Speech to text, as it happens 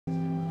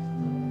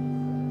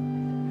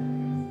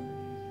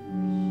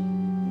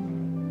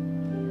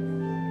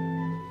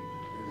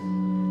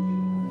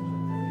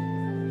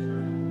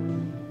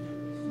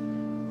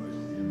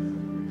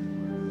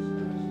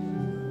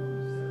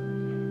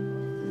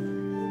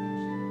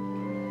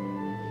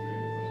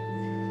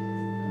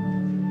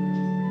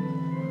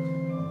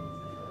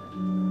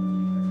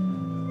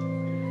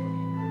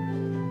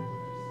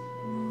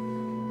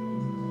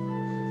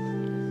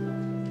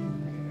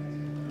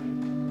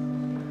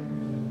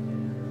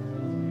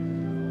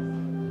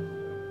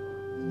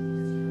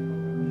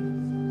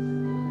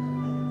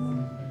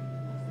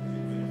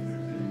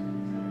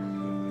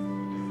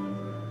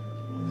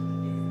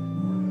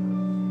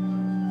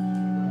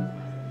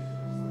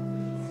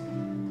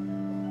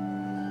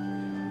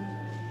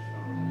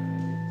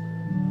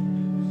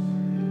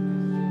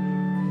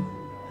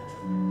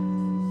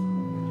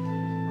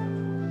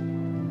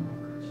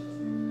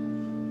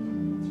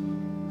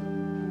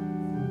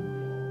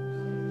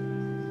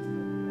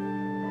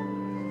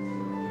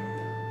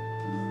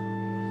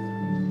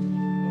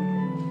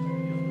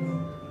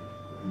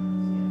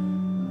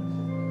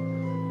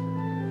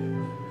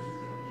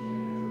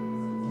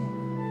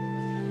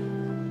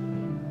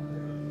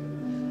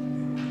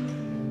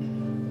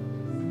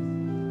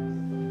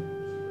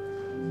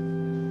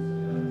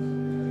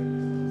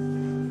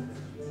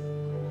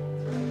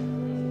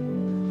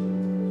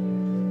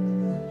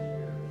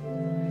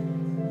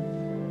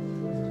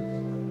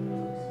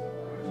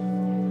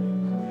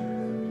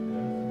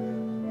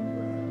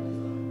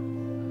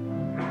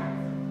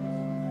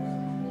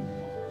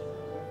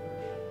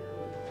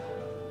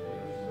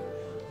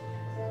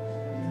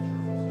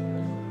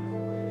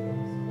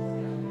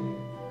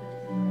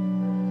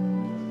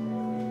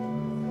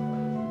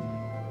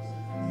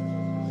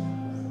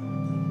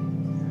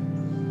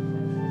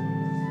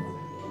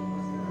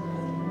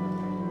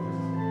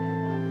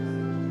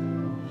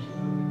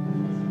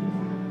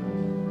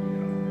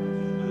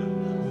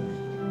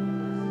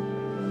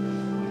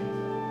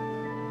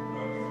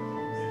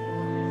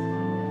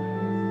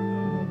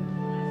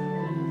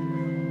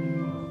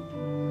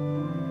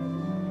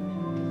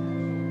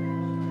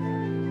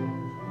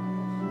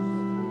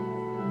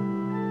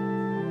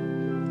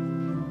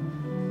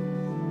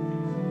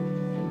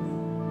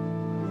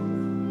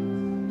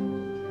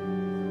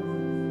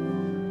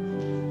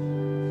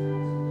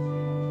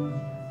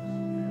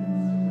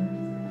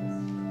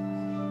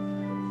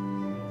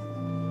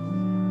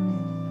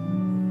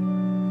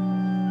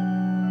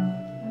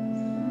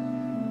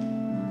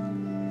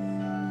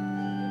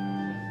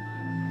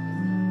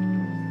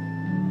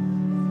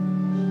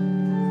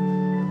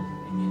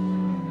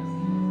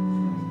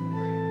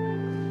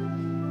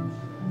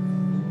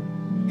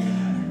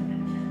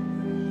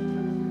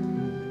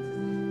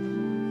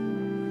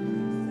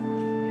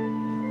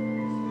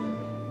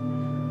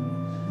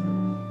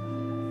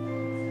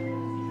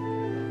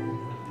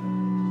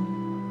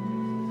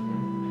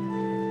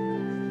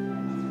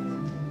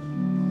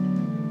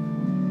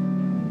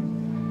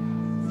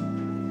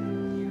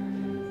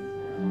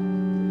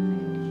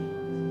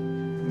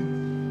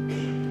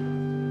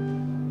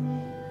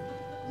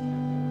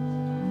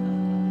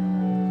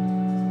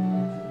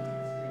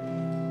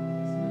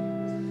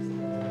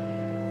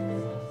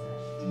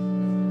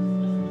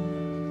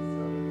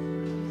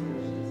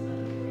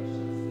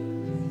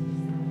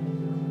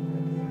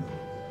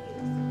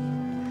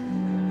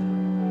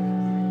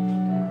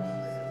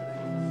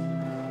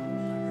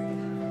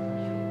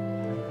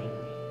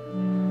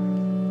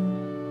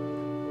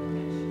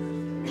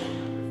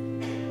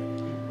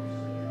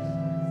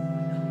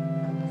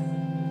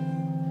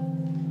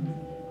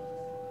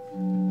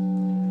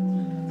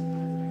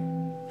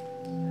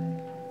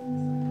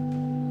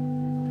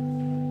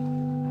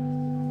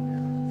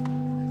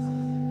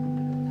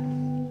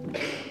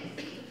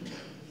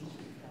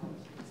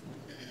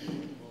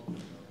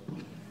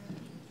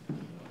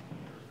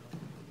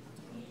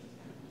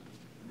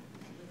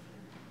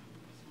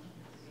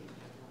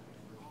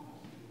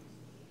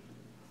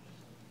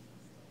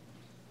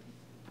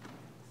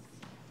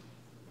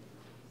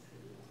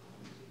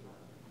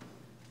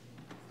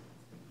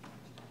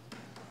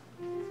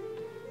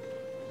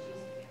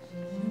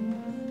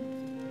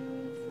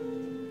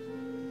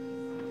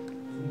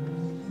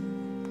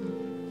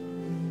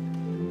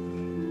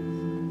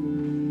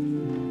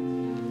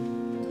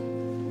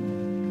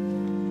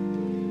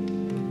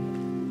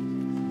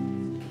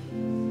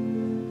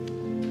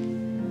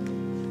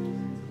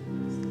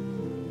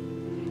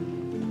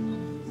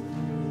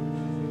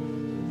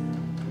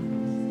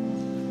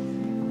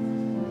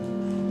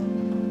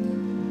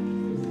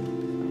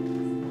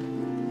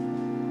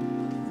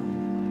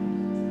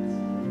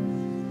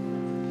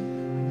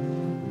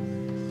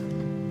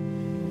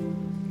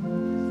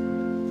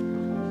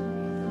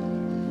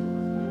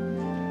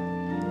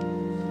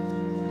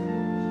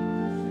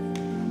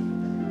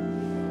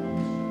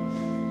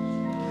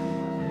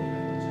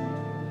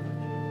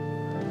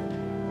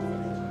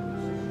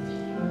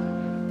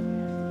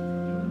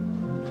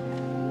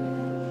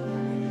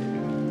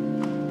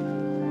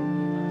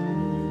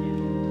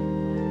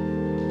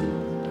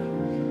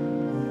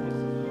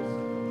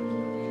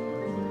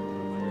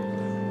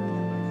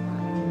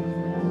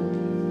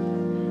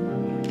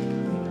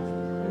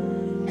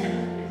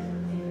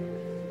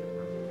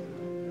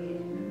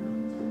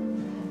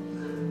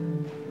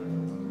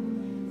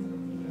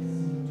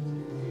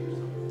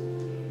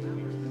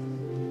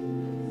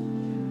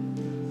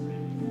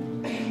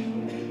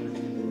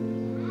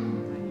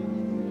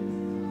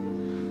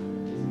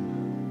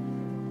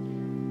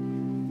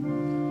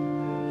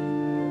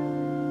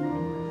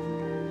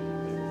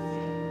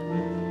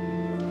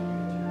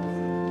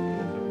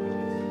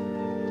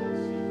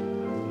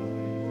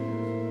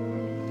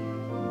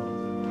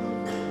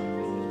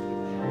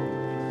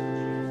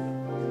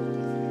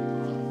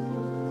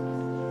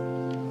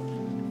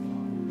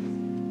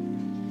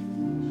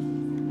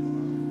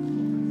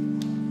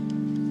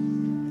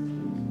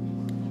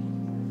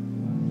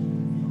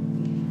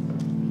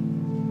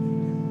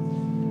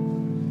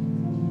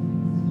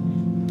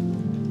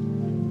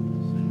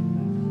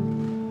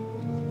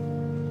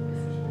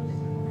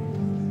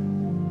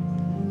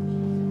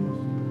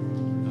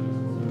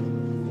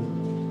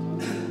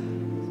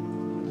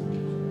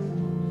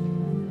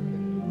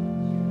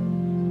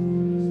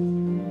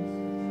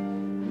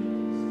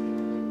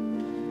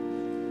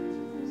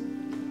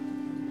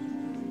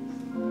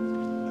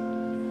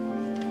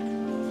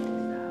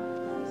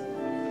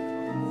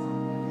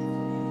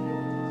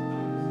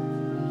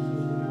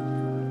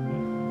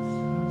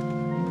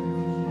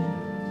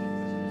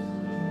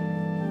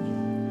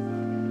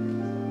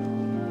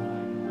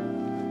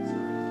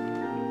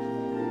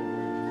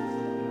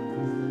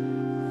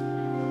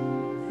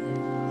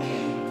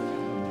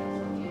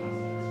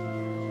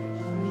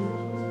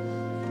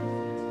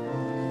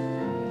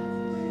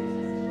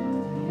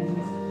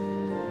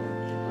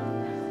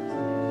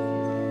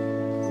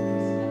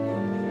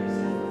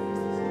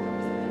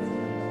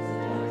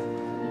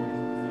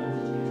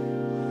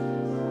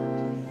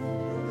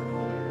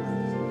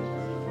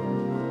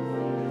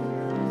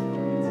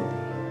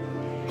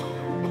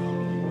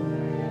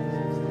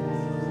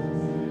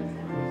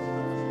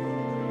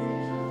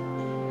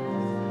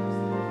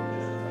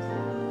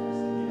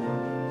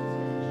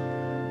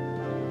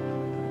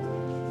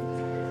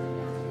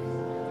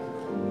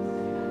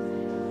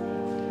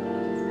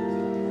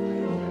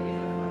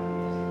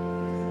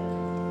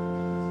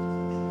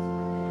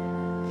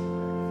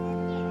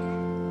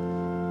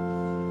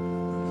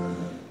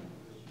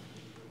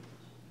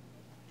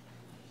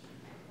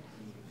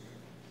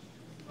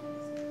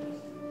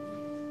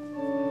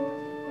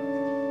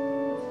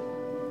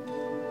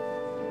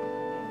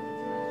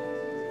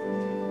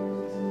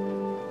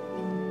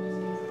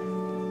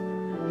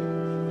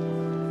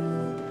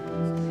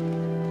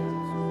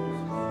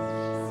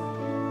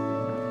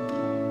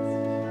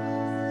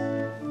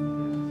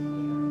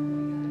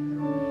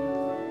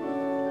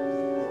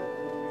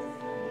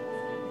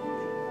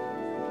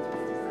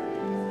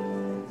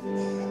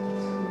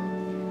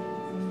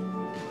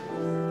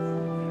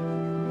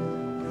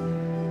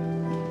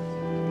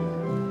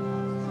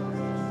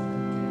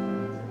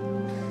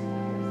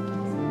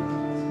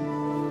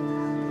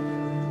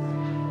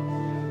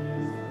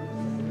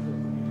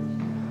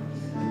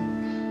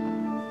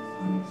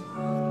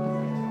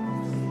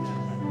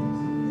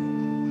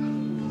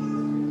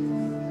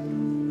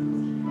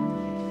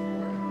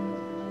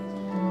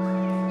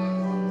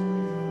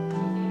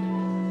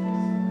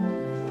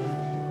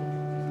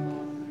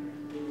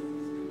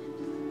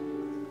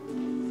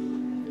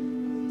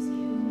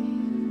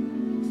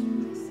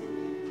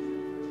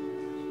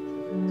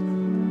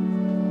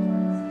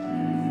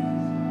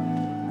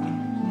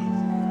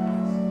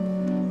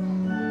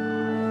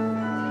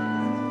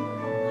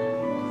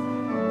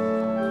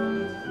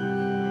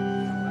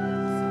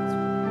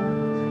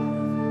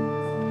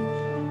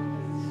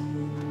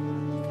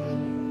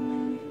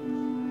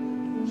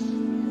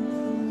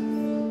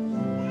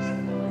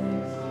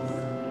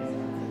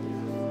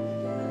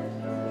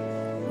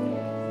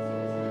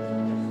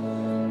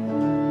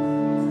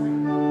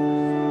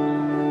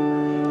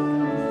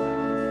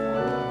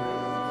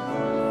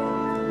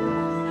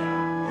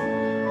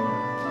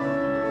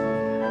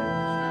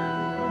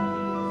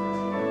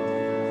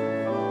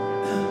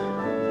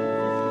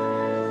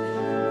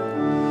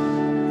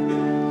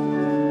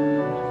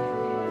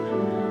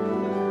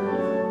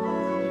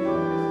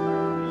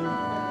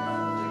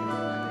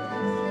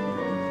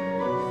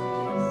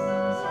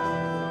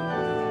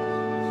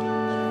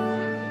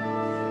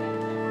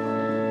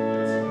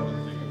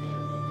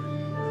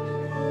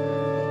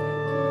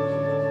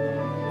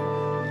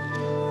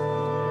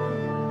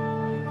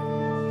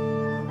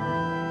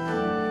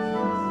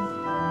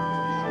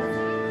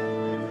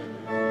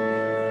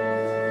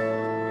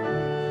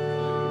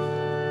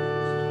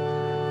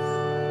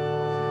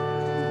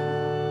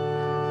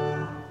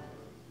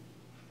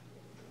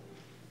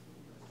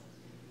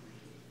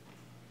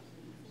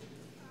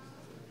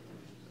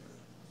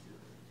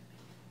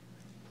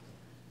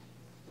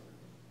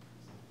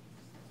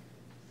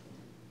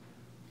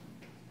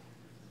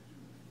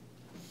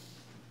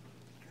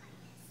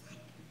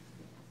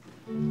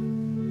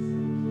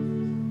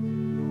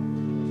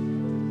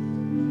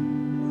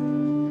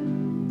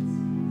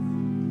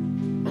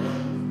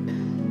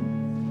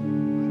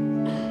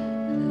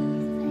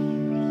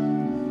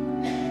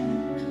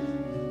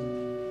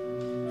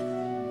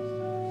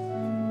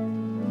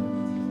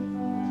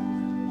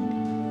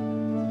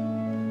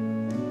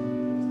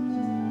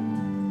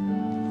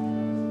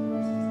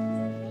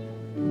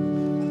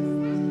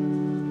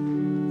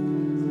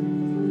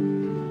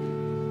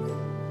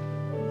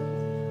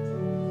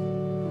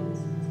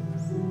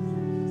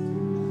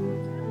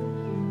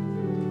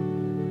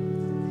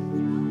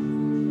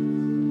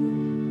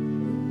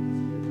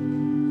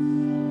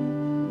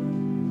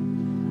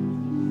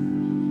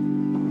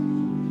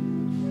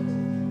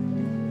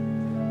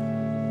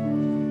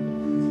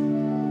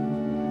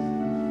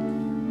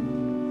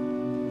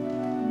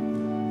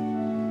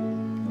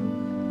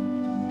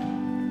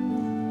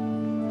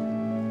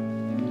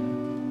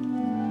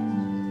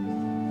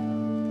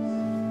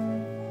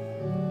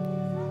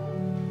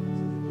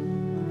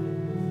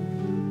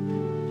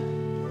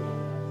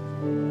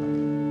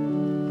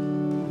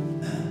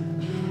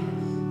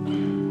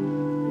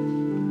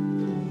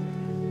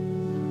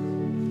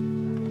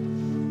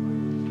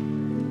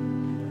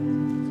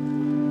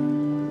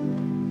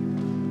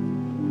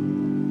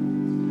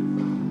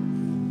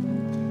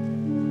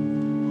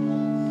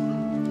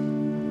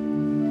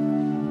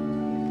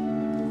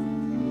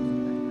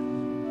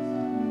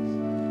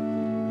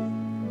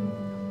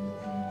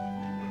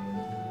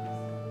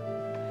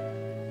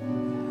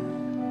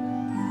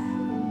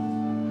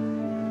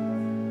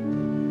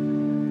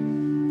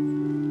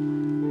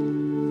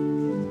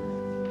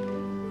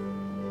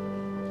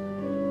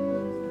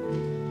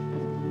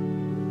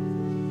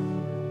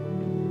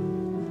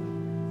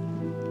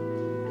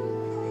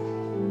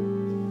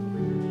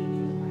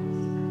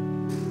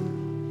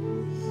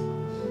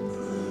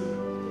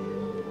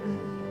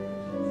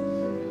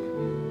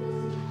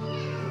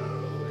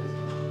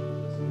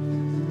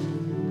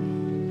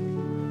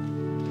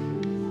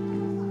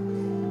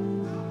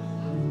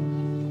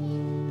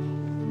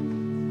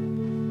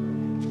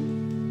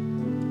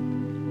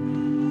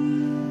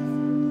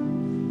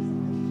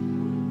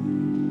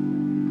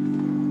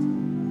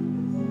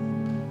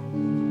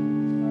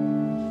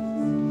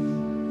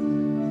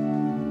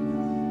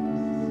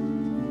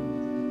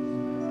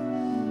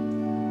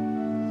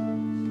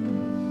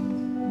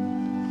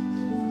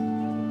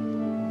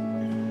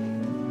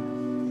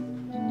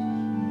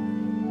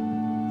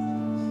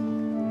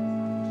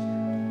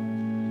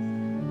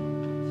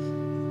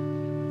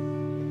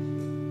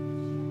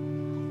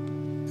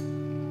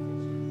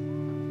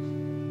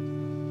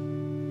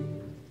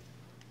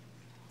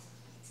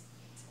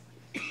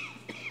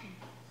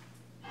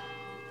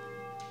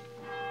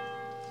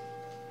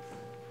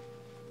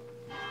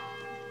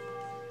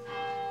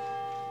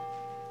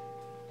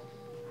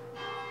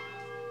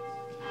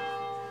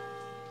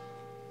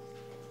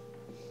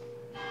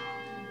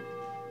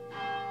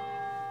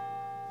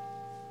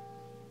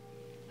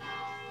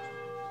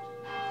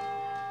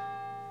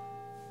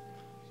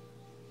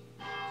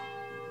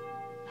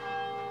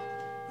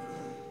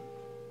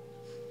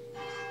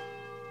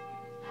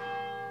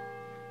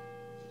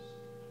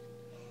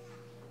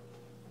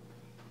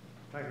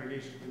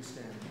Congregation, please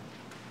stand.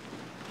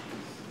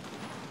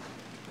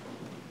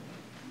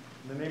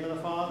 In the name of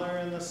the Father,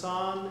 and the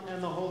Son,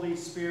 and the Holy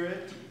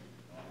Spirit.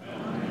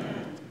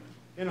 Amen.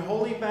 In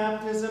holy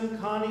baptism,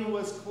 Connie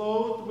was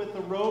clothed with the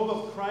robe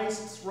of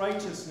Christ's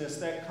righteousness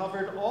that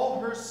covered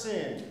all her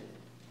sin.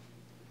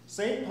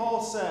 St.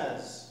 Paul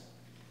says,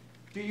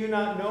 "Do you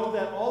not know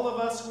that all of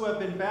us who have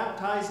been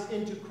baptized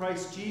into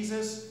Christ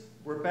Jesus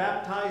were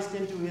baptized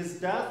into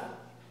his death?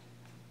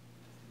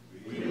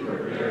 We were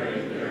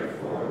buried,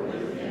 therefore,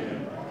 with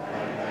him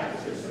by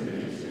baptism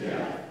into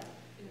death,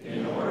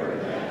 in order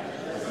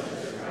that, just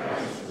as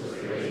Christ was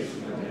raised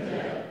from the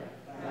dead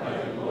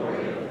by the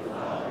glory of the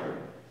Father,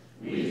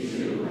 we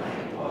too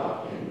might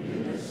walk in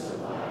newness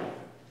of life.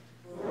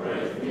 For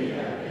if we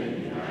have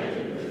been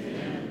united with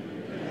him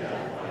in a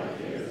death like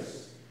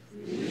his,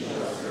 we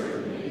shall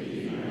certainly be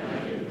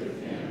united with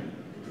him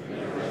in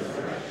a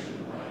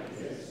resurrection like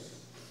this."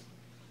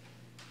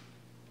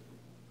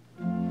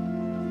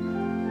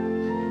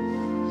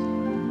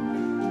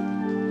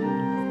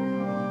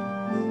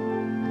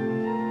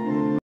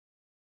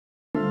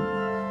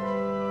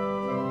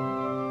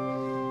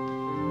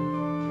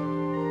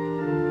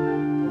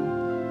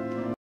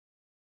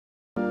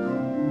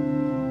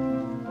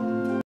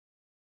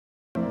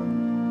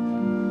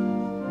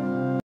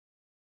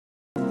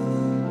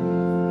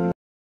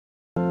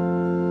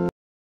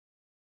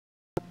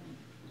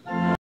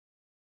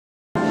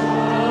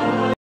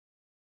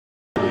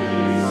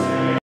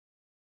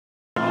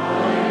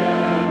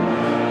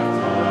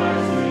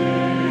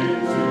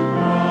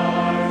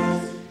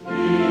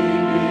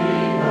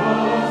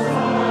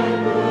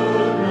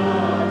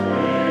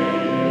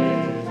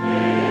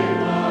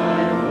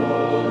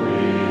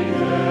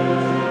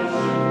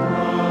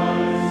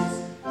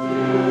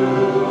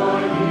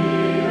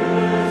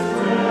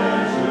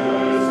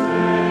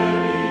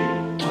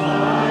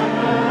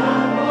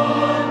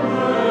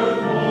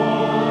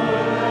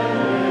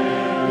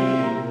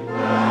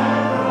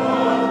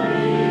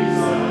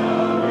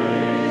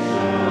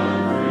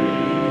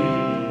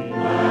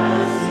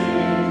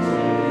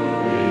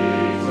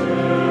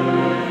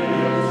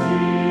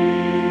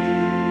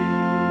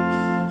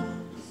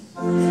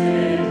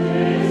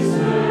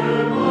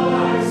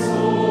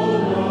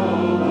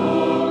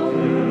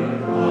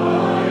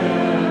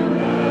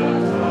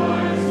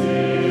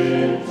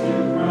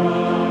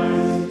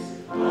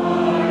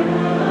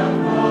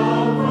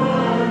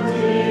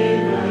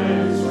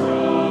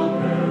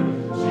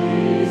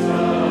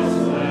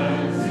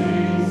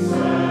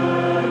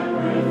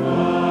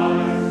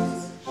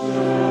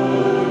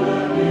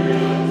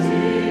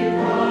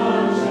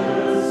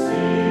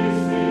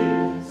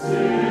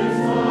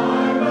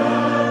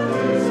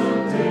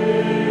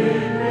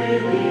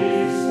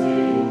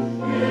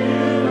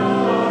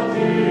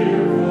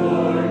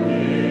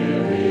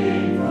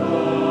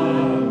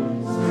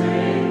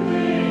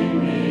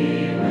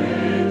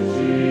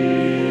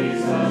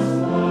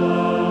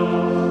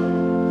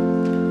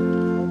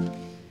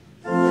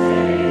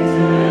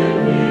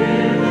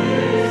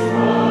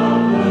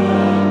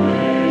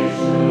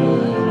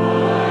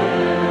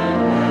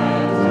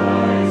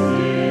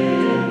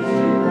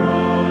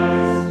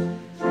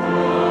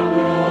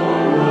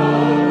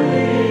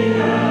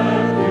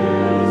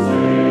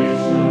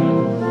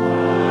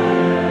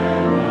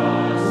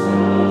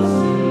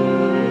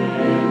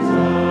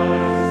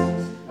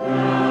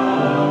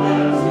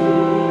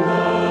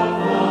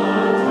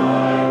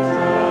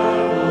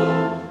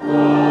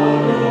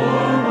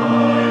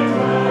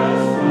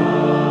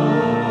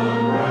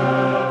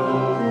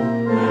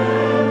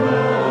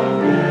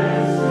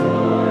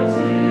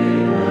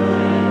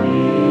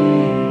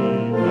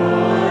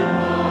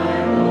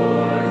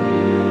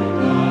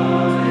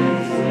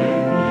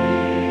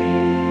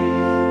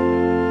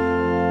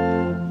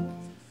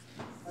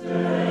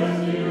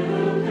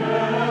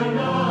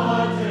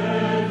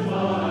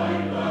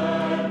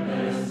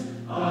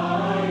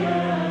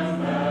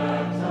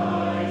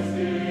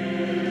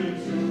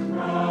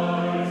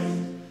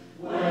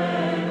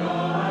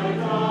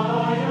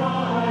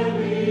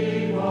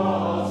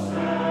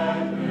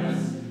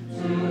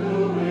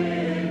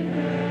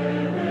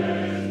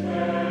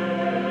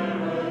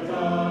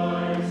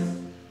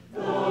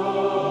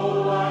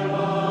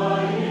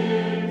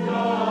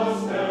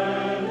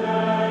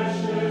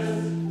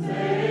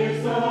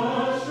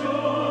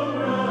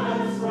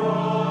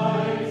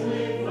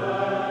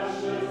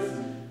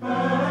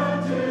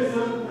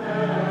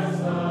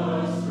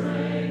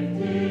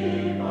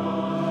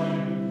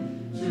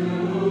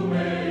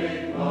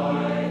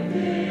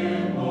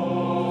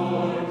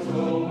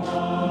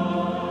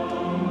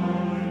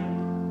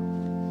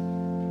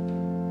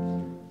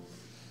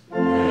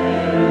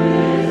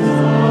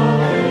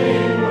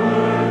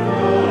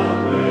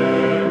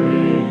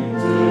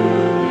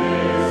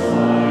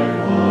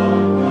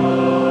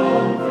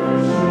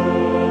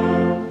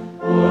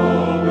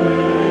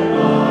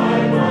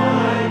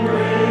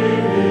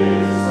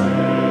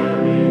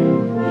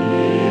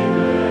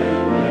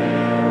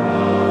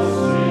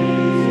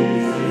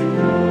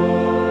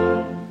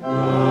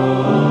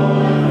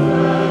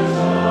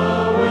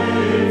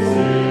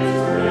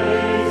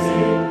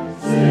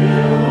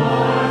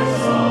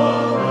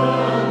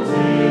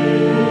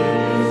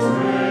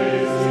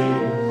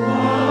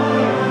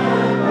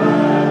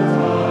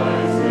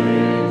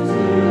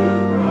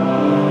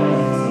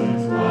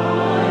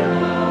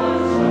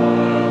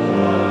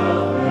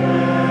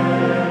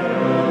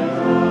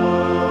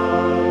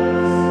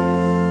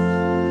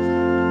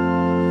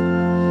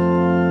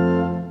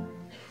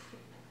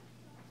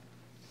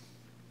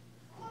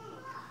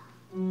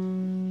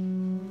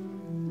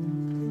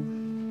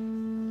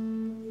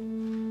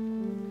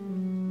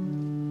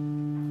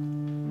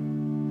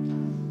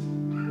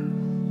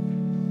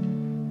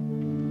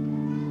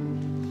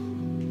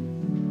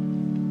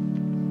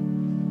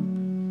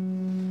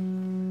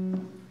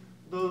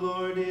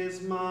 Lord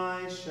is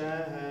my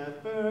shepherd,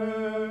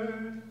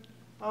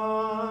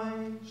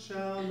 I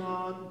shall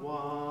not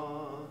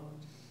want.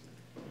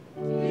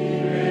 He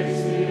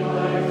makes me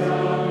lie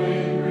down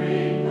in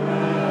green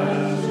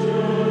pastures.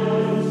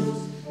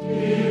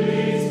 He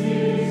leads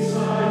me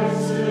beside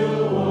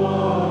still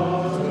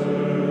waters.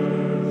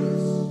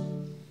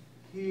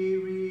 He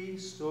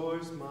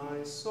restores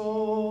my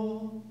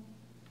soul.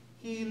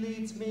 He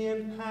leads me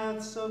in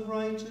paths of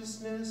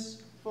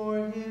righteousness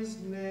for his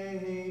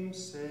name's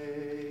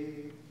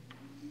sake.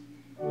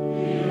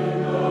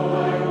 Even though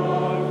I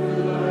walk through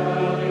the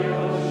valley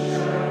of the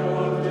shadow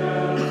of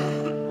death,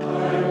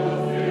 I will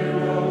fear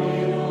no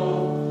evil,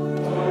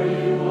 for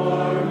you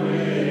are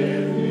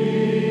with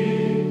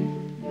me.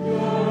 Your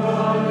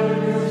rod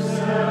and your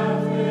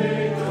staff,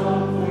 they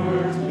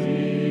comfort me.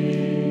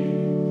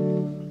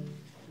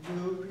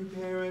 You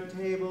prepare a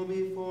table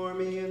before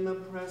me in the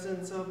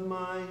presence of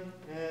my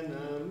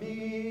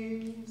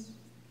enemies.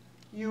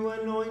 You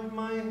anoint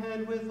my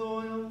head with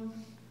oil,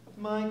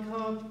 my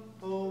cup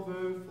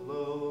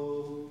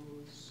overflows.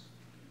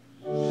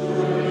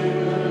 Surely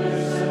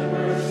goodness and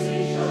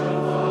mercy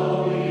shall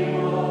follow me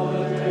all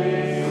the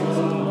days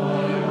of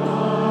my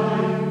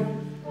life,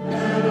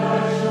 and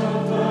I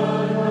shall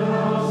dwell in the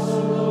house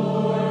of the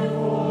Lord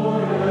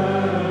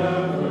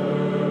forever.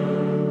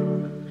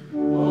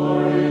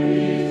 Glory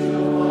be to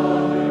the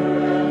Father,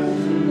 and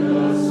to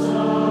the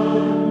Son,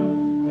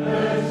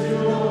 and to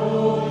the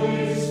Holy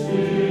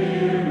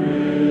Spirit,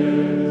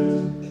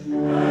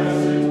 as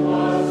it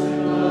was in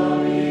the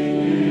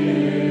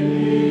beginning,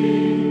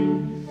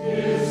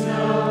 is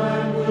now,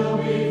 and will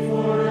be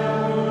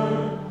forever.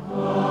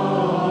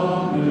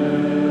 Amen.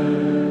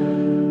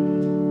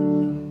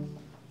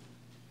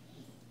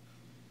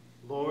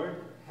 Lord,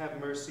 have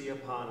mercy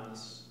upon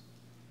us.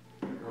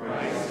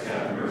 Christ,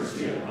 have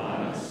mercy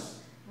upon us.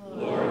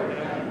 Lord,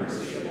 have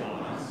mercy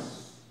upon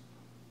us.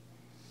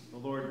 The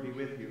Lord be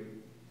with you.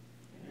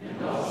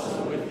 And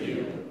also with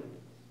you.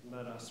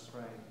 Let us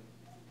pray.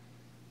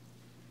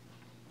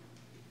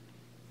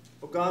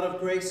 O God of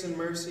grace and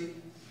mercy,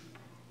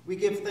 we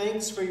give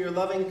thanks for your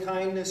loving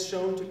kindness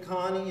shown to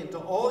Connie and to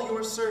all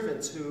your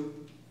servants who,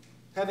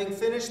 having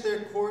finished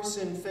their course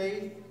in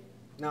faith,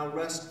 now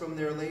rest from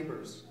their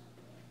labors.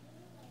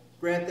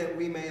 Grant that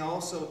we may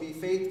also be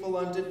faithful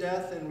unto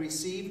death and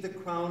receive the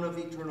crown of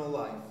eternal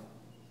life.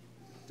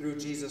 Through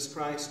Jesus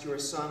Christ, your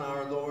Son,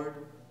 our Lord,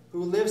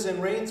 who lives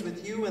and reigns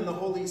with you in the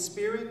Holy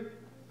Spirit,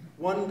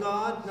 one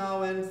God,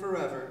 now and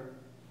forever.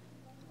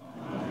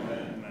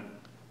 Amen.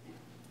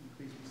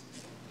 Please be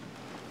seated.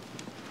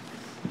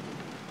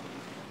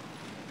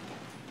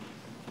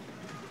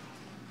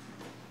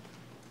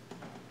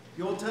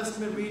 The Old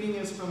Testament reading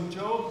is from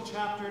Job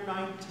chapter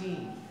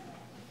 19.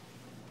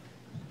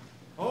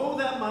 Oh,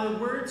 that my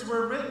words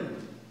were written.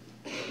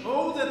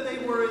 Oh, that they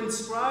were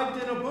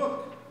inscribed in a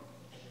book.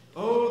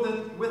 Oh,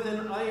 that with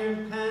an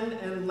iron pen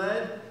and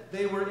lead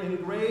they were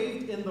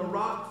engraved in the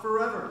rock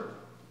forever.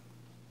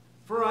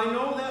 For I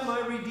know that my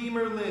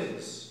Redeemer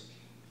lives,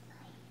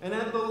 and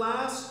at the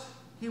last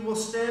he will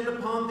stand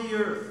upon the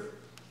earth.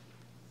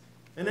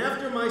 And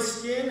after my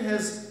skin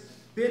has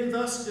been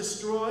thus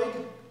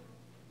destroyed,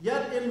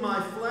 yet in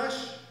my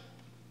flesh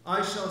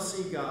I shall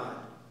see God,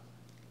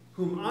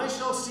 whom I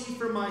shall see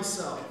for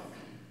myself,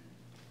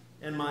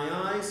 and my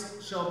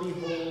eyes shall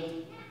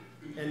behold,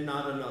 and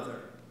not another.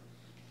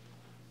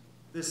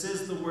 This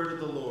is the word of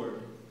the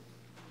Lord.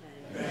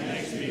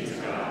 Thanks be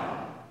to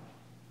God.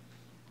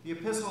 The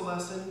epistle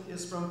lesson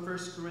is from 1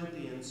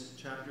 Corinthians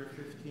chapter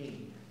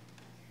 15.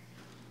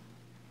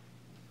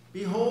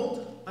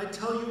 Behold, I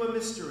tell you a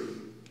mystery.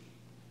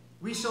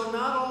 We shall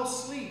not all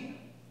sleep,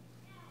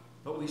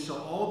 but we shall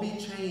all be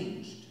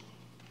changed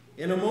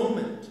in a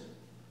moment,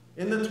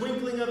 in the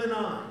twinkling of an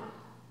eye,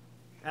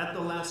 at the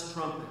last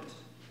trumpet.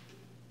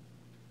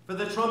 For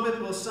the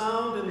trumpet will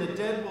sound, and the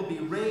dead will be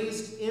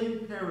raised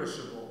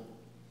imperishable,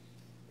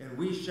 and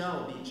we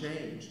shall be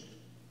changed.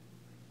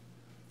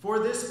 For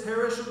this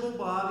perishable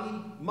body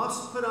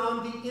must put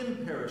on the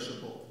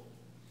imperishable,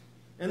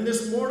 and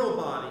this mortal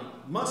body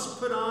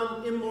must put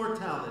on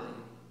immortality.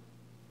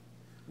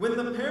 When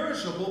the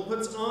perishable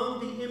puts on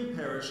the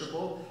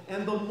imperishable,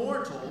 and the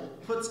mortal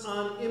puts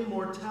on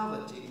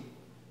immortality,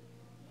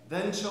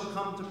 then shall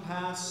come to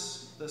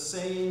pass the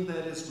saying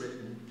that is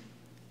written,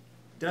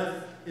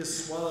 death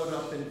is swallowed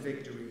up in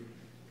victory.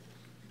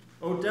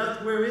 O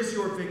death, where is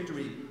your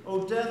victory?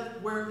 O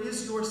death, where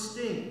is your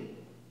sting?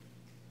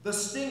 The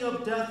sting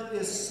of death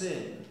is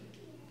sin.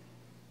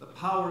 The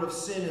power of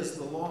sin is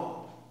the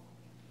law.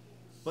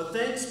 But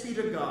thanks be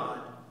to God,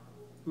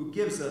 who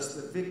gives us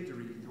the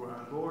victory through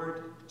our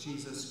Lord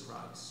Jesus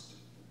Christ.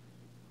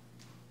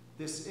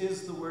 This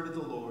is the word of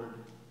the Lord.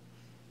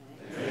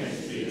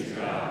 Thanks be to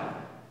God.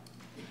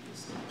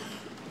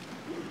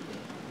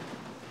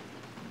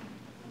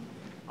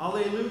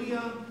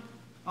 Alleluia,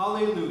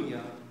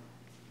 alleluia.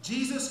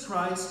 Jesus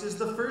Christ is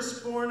the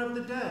firstborn of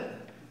the dead.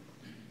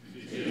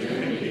 To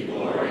him be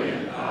glory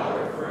and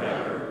power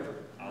forever.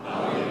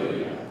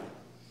 Alleluia.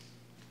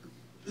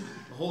 The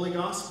Holy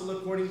Gospel Gospel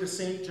according to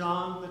St.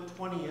 John, the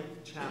 20th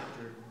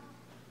chapter.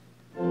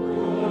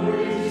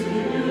 Glory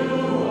to you,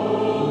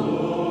 O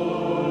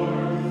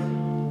Lord.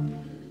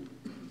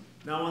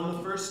 Now on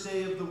the first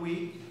day of the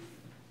week,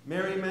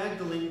 Mary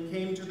Magdalene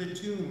came to the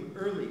tomb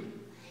early,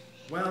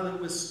 while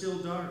it was still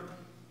dark,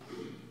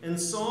 and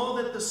saw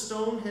that the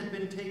stone had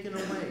been taken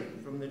away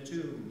from the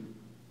tomb.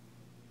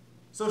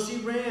 So she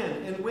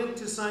ran and went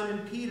to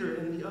Simon Peter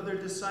and the other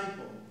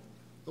disciple,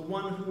 the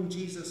one whom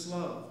Jesus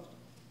loved,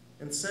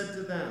 and said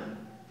to them,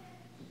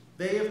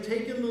 "They have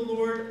taken the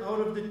Lord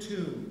out of the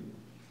tomb,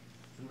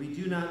 and we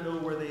do not know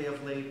where they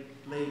have laid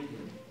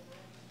him."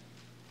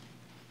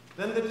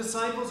 Then the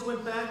disciples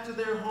went back to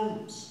their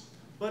homes,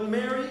 but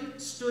Mary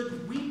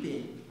stood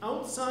weeping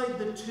outside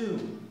the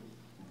tomb.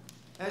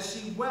 As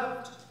she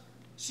wept,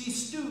 she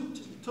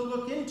stooped to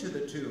look into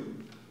the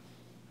tomb,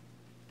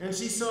 and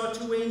she saw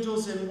two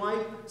angels in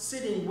white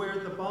sitting where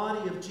the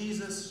body of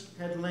Jesus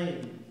had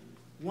lain,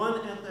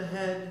 one at the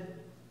head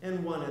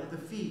and one at the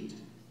feet.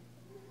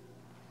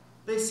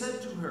 They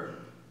said to her,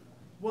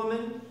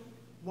 "Woman,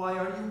 why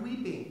are you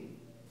weeping?"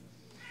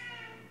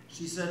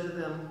 She said to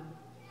them,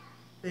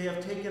 "They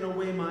have taken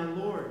away my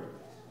Lord,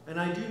 and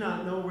I do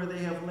not know where they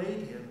have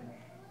laid him."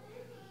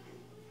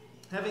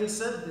 Having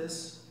said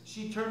this,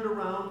 she turned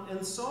around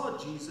and saw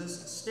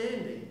Jesus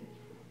standing.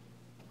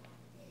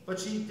 But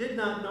she did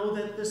not know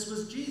that this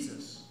was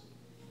Jesus.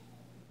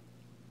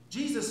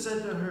 Jesus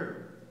said to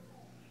her,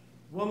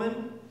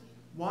 "Woman,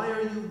 why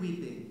are you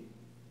weeping?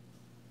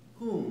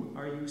 Whom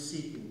are you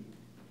seeking?"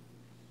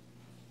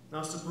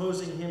 Now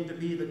supposing him to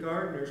be the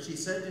gardener, she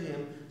said to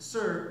him,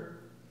 "Sir,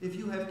 if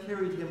you have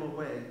carried him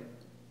away,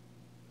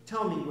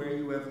 tell me where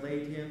you have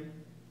laid him,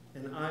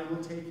 and I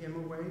will take him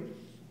away."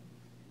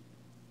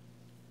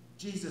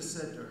 Jesus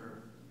said to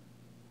her,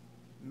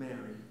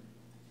 "Mary."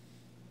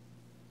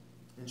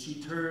 And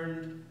she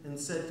turned and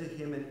said to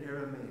him in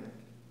Aramaic,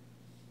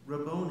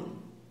 "Rabboni,"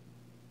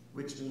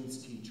 which means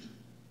teacher.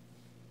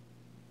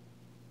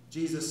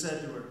 Jesus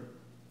said to her,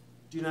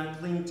 "Do not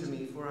cling to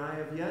me, for I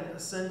have yet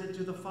ascended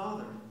to the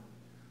Father.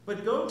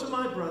 But go to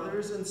my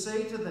brothers and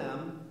say to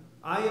them,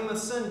 I am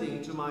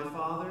ascending to my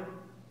Father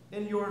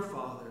and your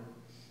Father,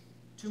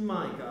 to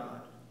my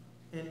God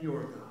and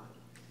your God."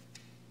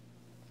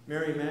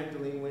 Mary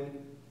Magdalene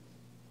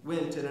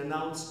went and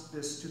announced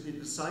this to the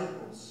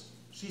disciples.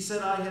 She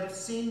said, "I have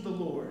seen the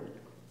Lord,"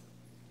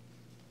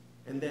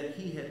 and that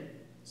he had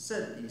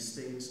said these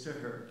things to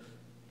her.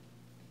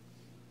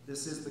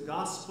 This is the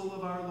gospel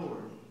of our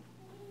Lord.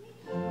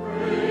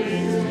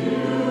 Praise to you,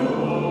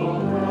 O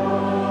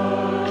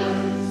Christ.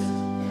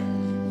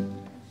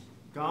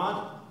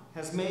 God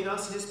has made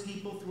us his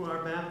people through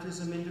our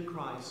baptism into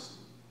Christ.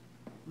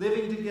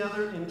 Living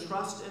together in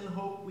trust and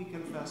hope, we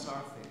confess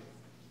our faith.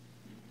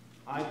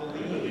 I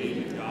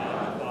believe in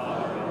God,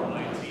 Father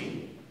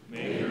Almighty,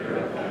 maker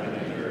of heaven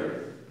and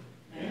earth,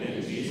 and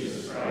in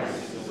Jesus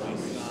Christ, his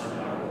only Son,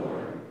 our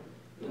Lord,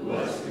 who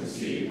was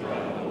conceived by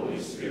the Holy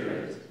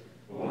Spirit,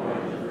 born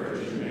of the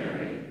Virgin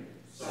Mary,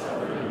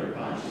 suffered under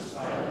Pontius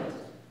Pilate,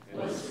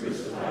 was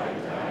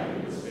crucified, died,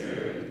 and was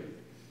buried.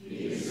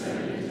 He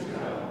descended into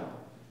hell.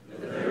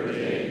 The third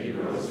day he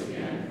rose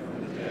again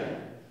from the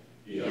dead.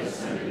 He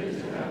ascended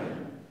into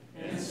heaven,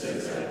 and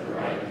sits at the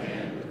right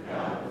hand of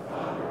God the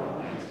Father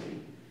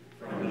Almighty.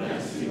 From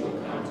thence he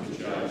will come to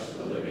judge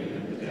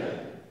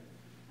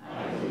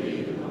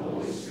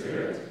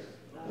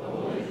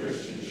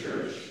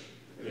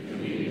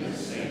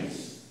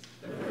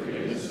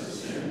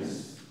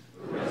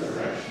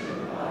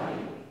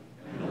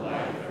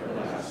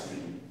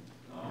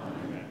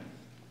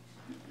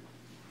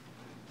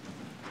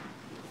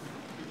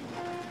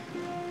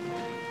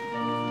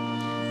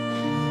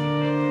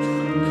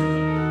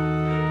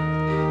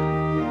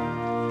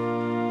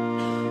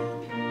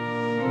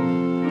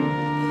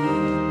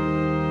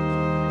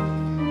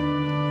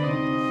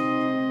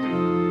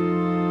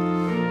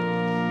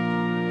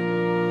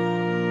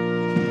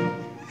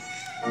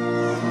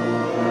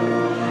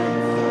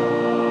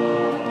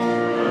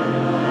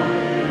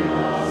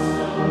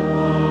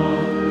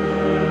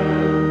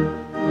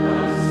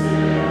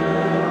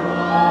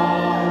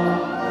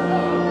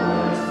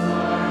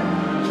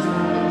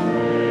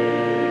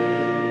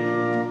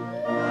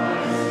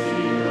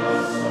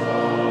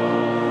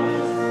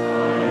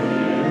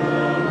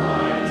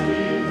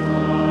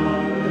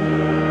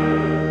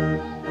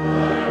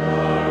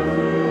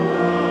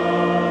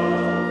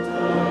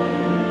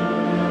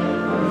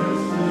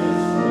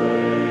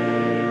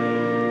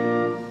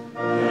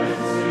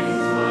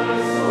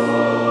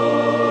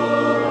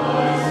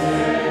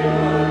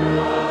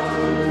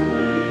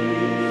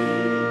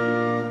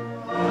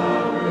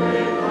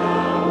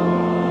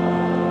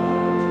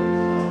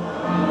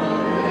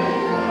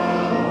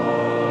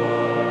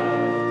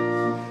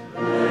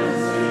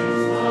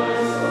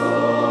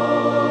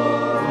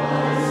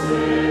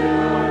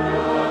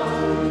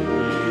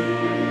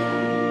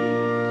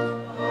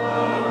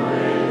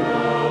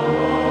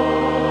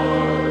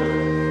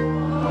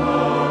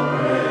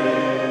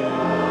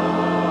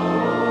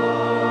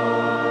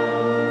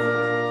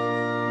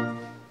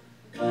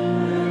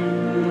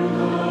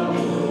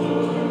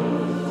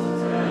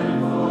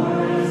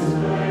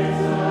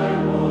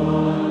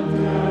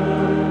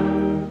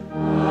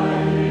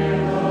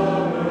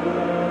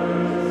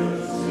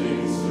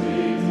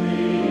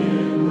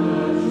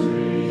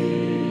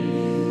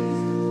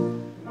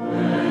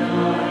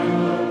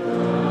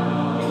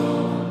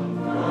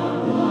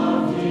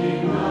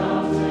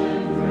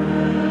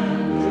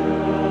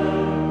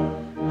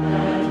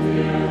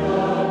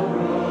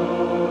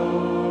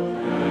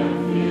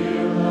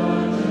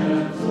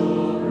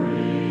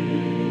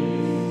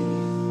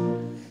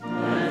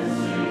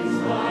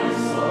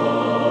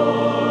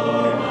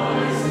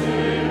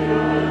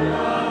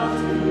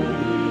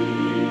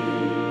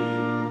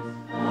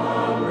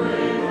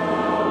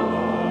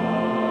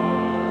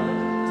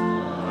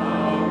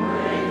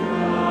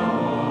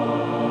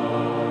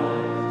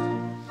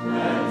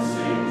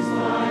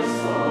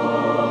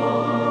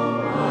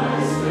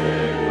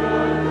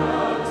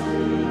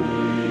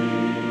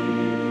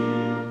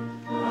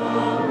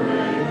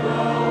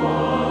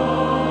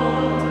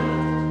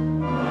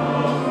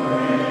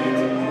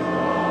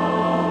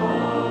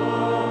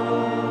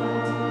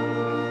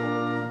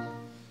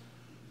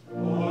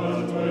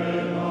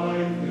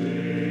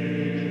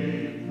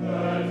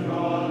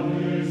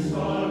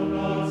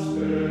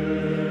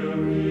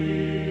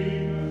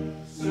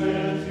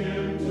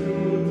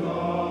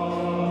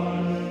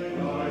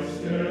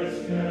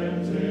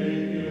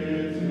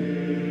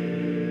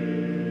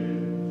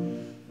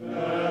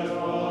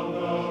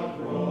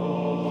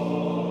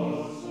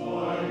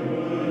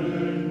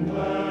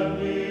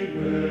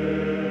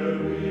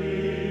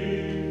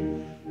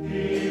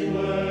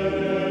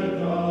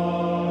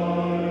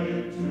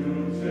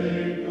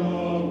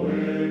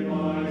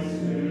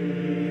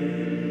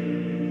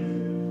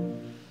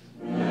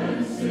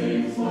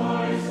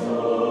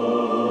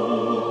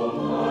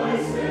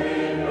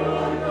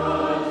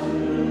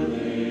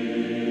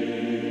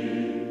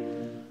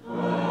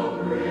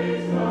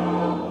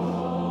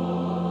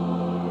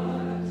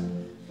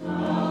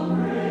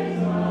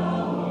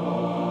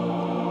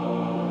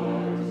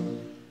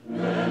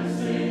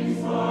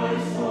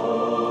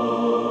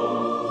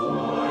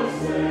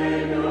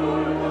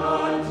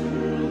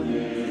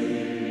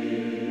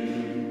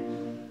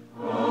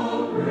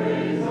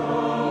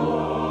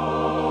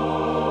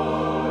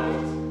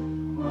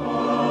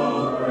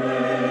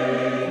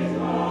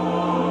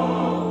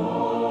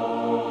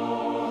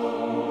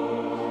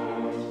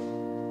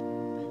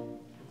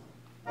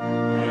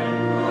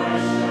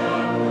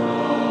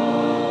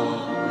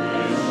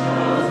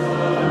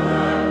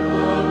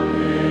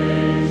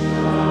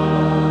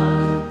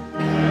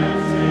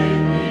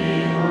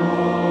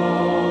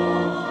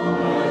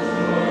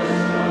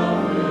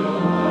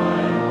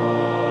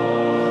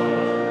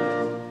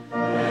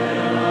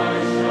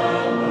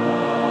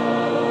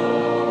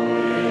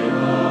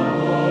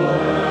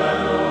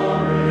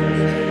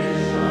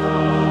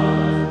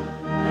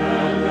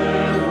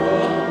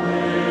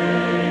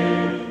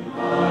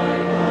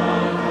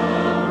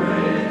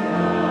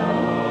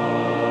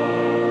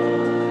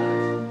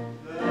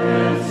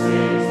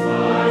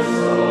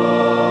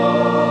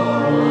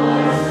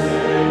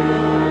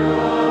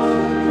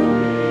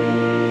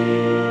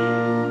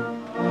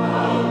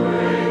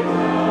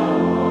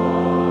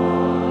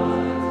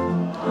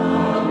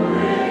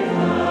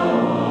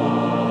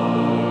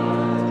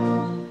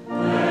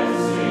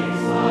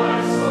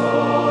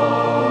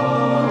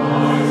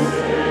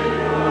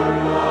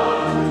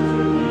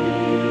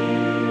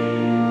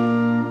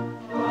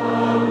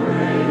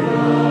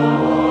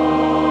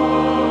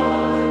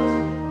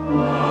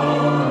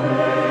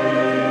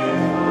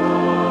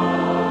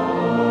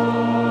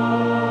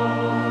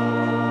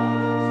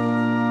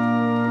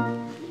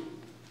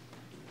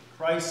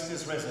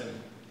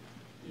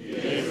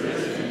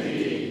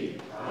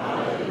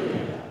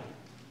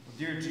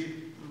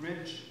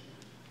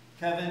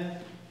Ben,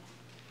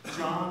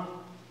 John,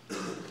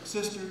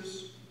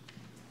 sisters,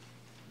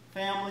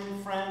 family,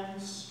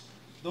 friends,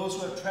 those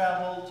who have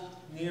traveled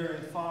near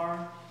and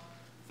far,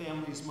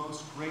 family is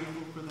most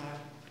grateful for that.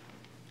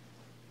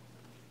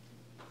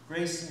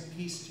 Grace and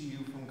peace to you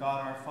from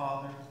God our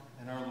Father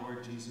and our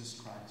Lord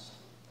Jesus Christ.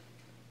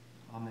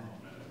 Amen.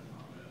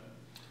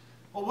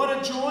 Well, what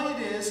a joy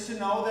it is to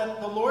know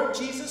that the Lord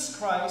Jesus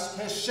Christ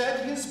has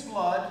shed his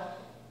blood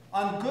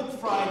on Good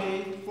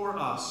Friday for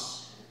us.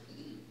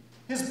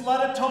 His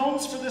blood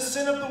atones for the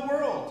sin of the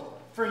world,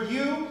 for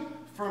you,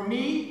 for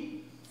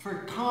me, for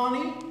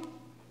Connie.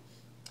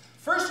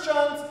 1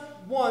 John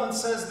 1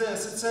 says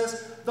this. It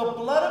says, the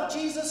blood of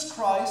Jesus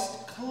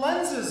Christ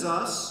cleanses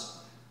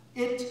us.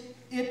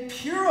 It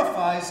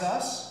purifies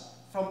us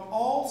from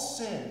all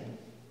sin.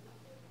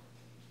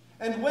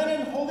 And when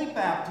in holy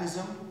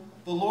baptism,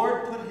 the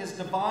Lord put his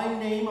divine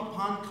name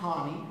upon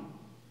Connie,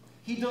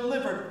 he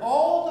delivered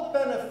all the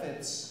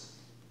benefits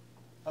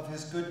of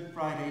his Good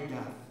Friday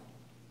death,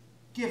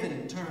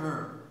 given to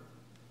her.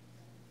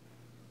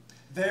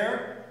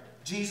 There,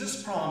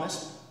 Jesus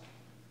promised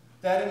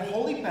that in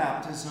holy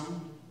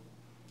baptism,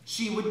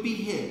 she would be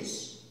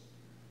his.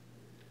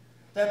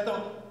 That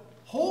the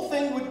whole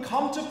thing would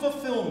come to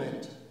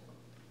fulfillment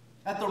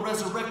at the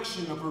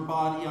resurrection of her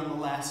body on the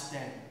last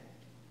day.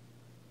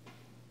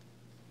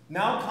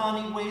 Now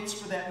Connie waits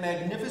for that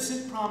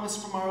magnificent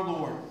promise from our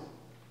Lord.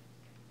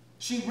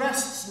 She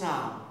rests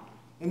now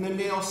in the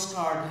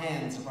nail-scarred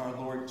hands of our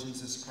Lord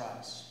Jesus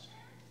Christ.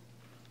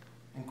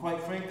 And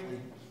quite frankly,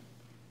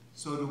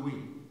 so do we.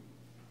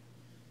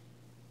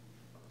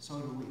 So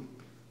do we.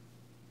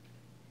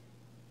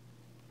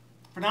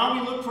 For now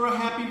we look for a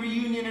happy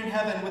reunion in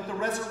heaven with the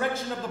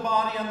resurrection of the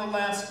body on the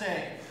last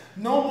day.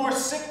 No more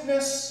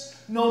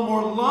sickness, no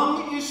more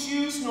lung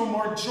issues, no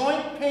more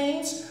joint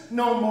pains,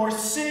 no more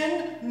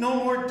sin, no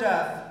more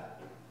death.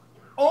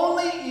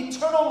 Only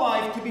eternal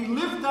life to be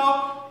lived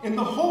out in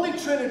the Holy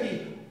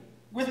Trinity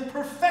with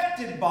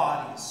perfected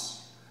bodies,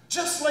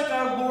 just like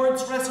our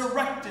Lord's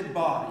resurrected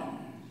body,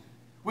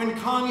 when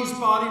Connie's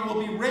body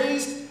will be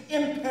raised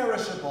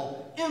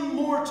imperishable,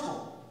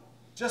 immortal,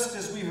 just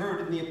as we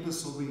heard in the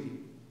epistle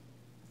reading.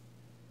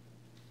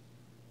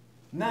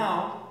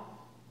 Now,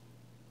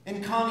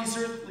 in Connie's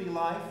earthly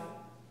life,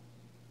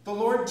 the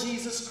Lord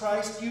Jesus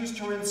Christ used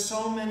her in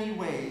so many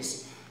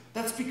ways.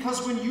 That's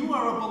because when you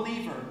are a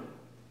believer,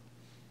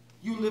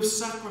 you live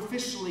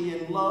sacrificially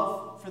in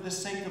love for the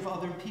sake of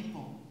other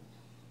people.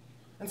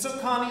 And so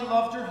Connie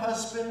loved her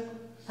husband,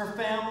 her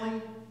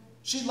family.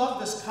 She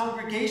loved this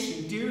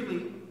congregation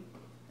dearly.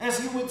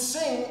 As you would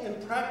sing in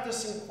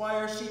practice in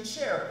choir, she'd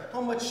share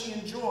how much she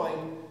enjoyed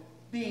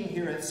being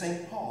here at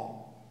St.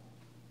 Paul.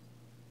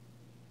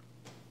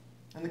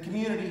 And the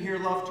community here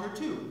loved her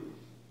too,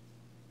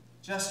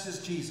 just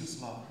as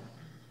Jesus loved her.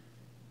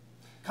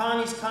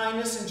 Connie's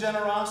kindness and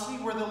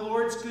generosity were the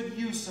Lord's good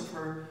use of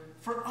her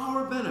for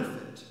our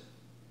benefit.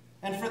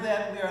 And for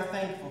that we are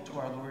thankful to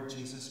our Lord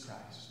Jesus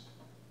Christ.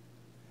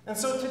 And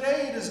so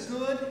today it is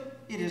good,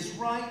 it is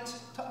right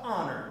to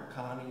honor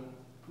Connie,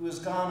 who has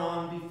gone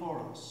on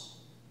before us.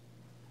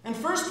 And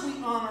first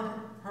we honor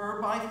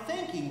her by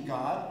thanking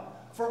God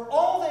for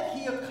all that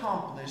he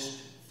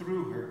accomplished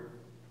through her.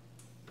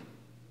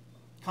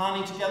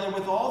 Connie, together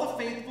with all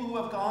the faithful who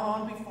have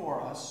gone on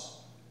before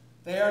us,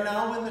 they are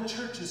now in the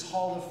church's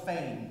hall of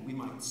fame, we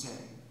might say.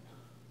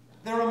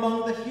 They're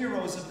among the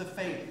heroes of the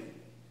faith.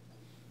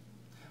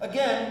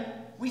 Again,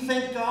 we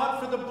thank God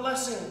for the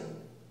blessing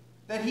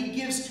that he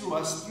gives to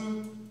us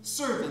through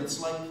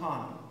servants like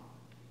Connie.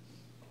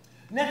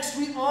 Next,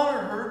 we honor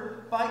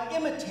her by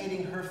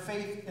imitating her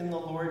faith in the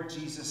Lord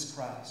Jesus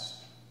Christ.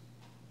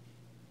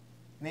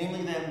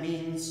 Namely, that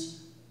means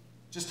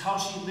just how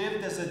she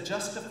lived as a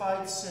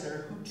justified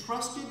sinner who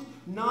trusted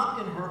not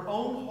in her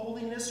own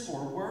holiness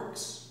or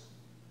works,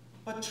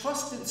 but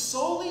trusted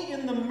solely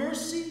in the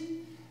mercy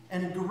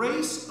and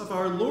grace of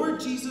our Lord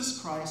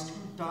Jesus Christ,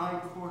 who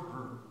died for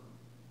her.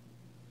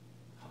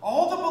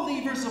 All the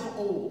believers of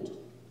old,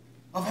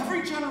 of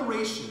every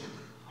generation,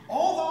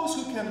 all those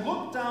who can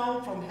look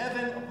down from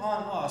heaven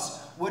upon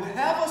us, would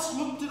have us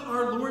look to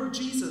our Lord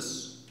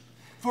Jesus,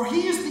 for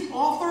he is the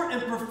author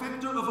and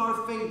perfecter of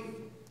our faith.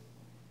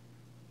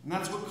 And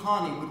that's what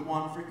Connie would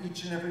want for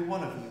each and every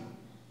one of you,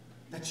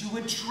 that you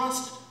would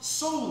trust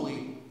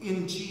solely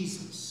in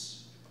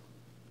Jesus.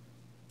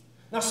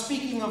 Now,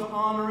 speaking of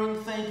honoring,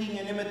 thanking,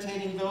 and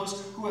imitating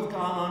those who have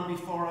gone on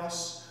before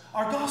us,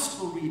 our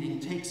gospel reading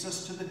takes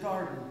us to the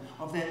garden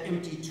of that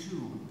empty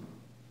tomb,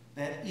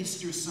 that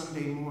Easter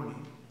Sunday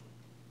morning.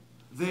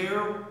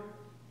 There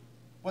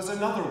was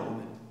another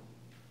woman,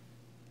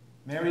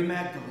 Mary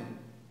Magdalene.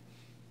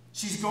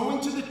 She's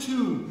going to the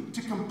tomb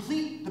to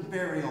complete the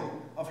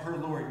burial of her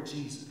Lord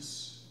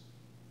Jesus.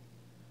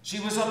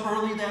 She was up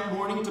early that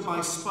morning to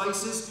buy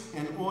spices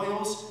and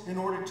oils in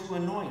order to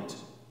anoint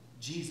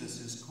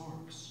Jesus'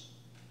 corpse.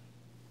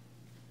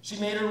 She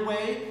made her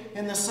way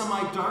in the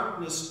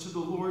semi-darkness to the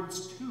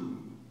Lord's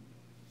tomb.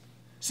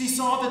 She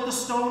saw that the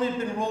stone had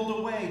been rolled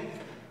away.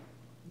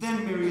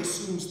 Then Mary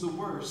assumes the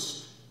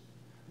worst.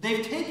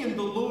 They've taken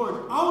the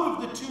Lord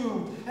out of the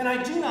tomb, and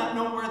I do not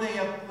know where they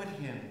have put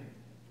him."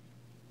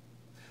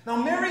 Now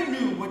Mary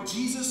knew what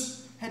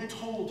Jesus had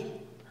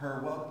told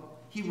her while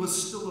he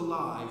was still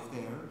alive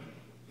there,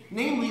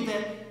 namely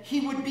that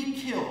he would be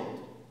killed,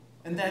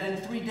 and that in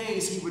 3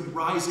 days he would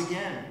rise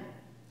again.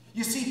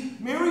 You see,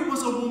 Mary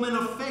was a woman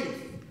of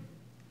faith.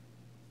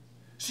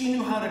 She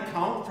knew how to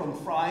count from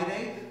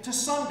Friday to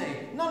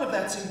Sunday. None of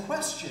that's in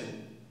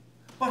question.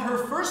 But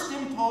her first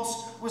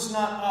impulse was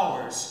not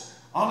ours.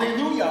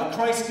 Alleluia,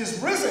 Christ is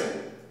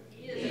risen.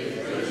 He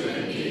is risen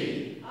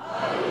indeed.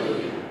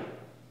 Hallelujah.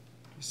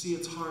 You see,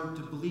 it's hard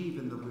to believe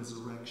in the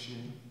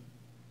resurrection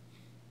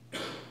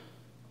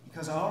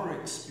because our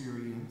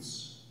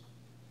experience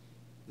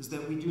is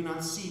that we do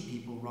not see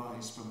people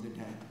rise from the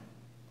dead.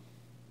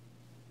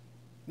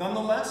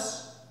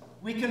 Nonetheless,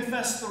 we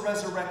confess the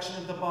resurrection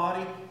of the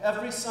body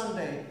every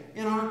Sunday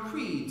in our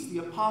creeds, the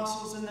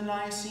Apostles' and the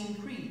Nicene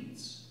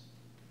creeds.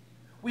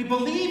 We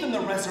believe in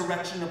the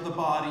resurrection of the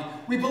body.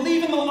 We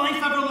believe in the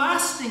life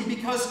everlasting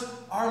because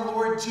our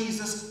Lord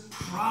Jesus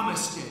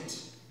promised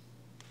it.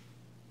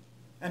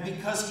 And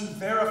because he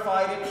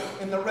verified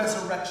it in the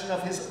resurrection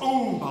of his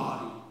own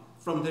body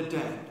from the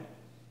dead.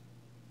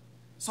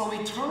 So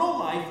eternal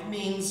life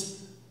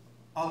means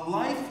a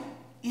life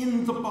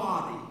in the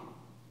body,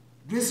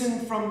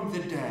 risen from the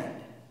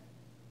dead.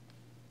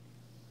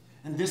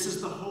 And this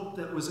is the hope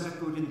that was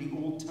echoed in the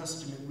Old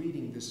Testament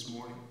reading this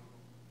morning.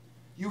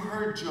 You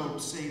heard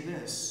Job say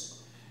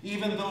this: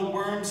 "Even though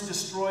worms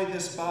destroy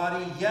this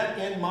body, yet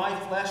in my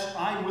flesh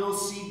I will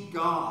see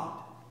God."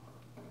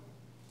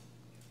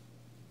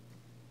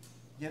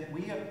 Yet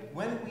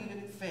when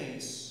we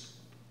face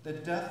the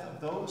death of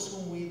those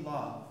whom we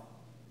love,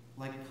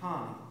 like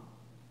Connie,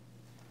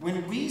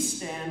 when we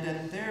stand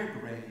at their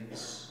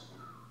graves,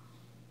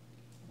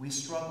 we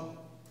struggle.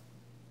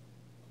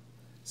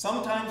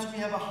 Sometimes we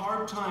have a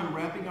hard time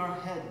wrapping our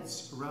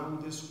heads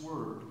around this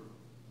word,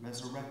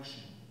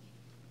 resurrection.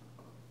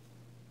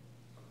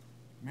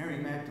 Mary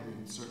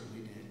Magdalene certainly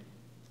did.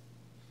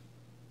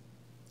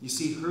 You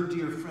see, her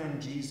dear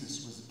friend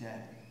Jesus was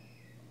dead.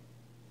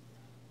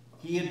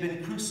 He had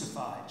been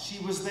crucified. She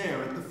was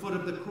there at the foot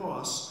of the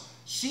cross.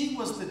 She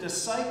was the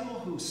disciple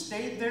who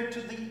stayed there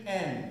to the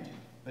end.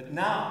 But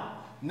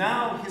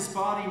now his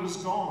body was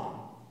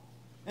gone.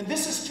 And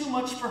this is too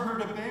much for her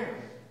to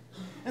bear.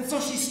 And so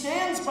she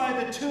stands by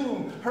the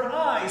tomb, her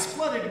eyes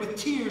flooded with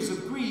tears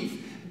of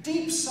grief.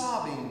 Deep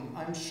sobbing,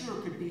 I'm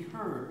sure, could be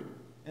heard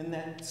in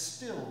that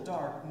still,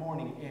 dark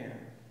morning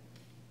air.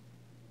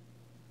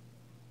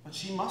 But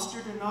she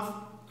mustered enough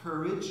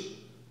courage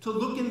to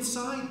look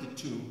inside the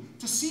tomb,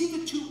 to see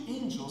the two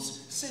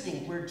angels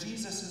sitting where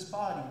Jesus'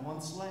 body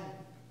once lay.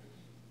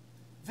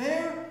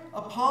 There,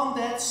 upon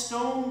that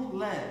stone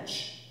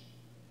ledge,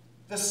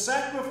 the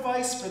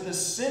sacrifice for the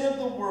sin of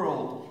the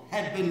world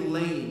had been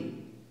laid.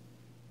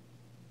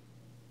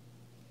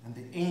 And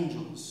the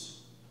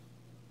angels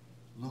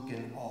look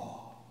in awe.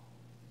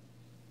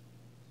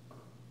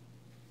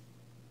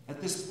 At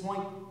this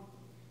point,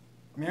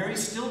 Mary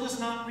still does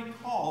not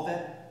recall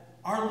that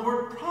our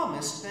Lord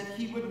promised that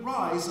he would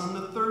rise on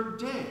the third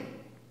day.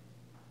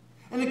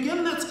 And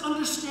again, that's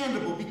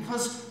understandable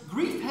because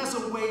grief has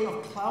a way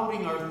of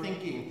clouding our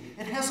thinking.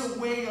 It has a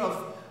way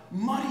of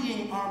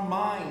muddying our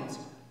minds,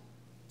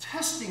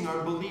 testing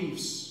our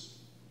beliefs.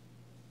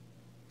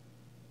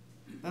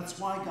 That's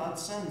why God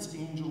sends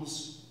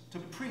angels to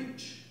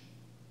preach.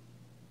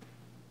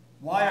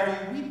 "Why are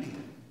you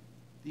weeping?"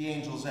 the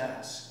angels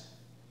asked.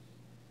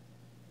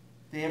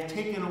 "They have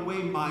taken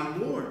away my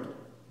Lord,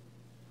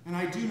 and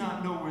I do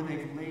not know where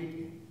they've laid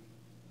him."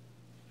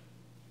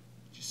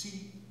 Do you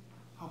see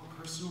how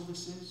personal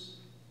this is?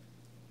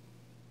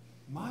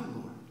 My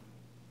Lord.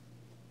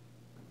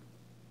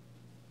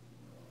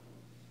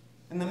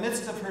 In the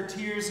midst of her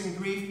tears and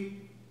grief,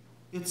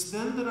 it's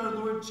then that our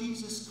Lord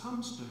Jesus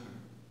comes to her.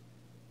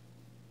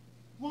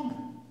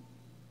 "Woman,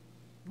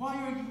 why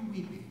are you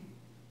weeping?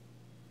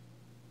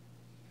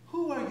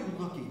 Who are you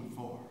looking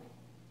for?"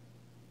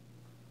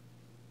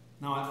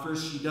 Now, at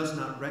first, she does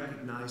not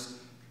recognize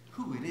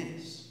who it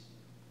is.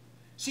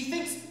 She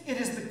thinks it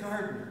is the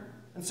gardener,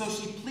 and so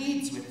she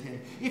pleads with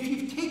him. "If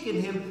you've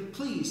taken him,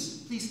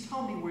 please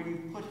tell me where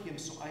you've put him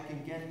so I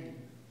can get him."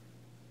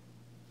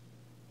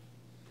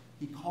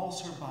 He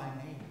calls her by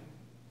name,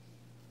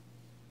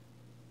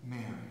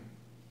 Mary.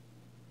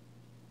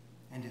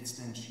 And it's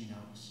then she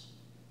knows.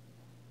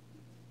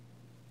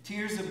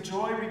 Tears of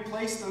joy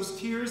replace those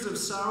tears of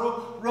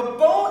sorrow.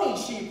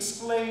 "Rabboni," she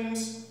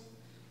exclaims.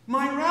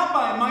 "My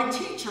rabbi, my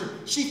teacher."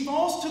 She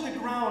falls to the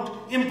ground,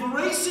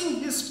 embracing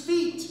his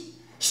feet.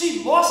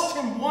 She lost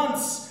him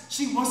once.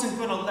 She wasn't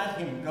going to let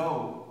him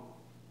go.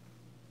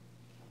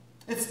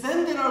 It's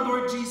then that our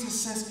Lord Jesus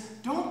says,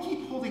 "Don't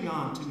keep holding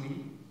on to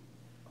me.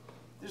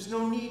 There's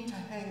no need to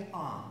hang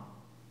on.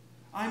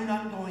 I'm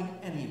not going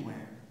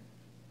anywhere.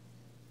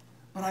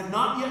 But I've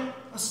not yet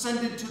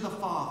ascended to the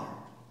Father.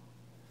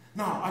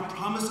 Now, I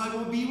promise I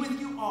will be with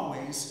you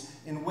always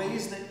in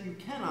ways that you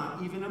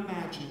cannot even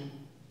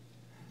imagine.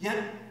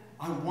 Yet,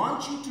 I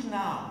want you to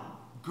now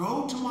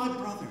go to my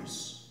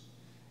brothers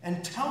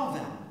and tell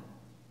them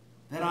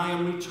that I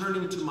am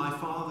returning to my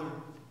Father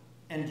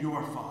and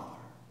your Father,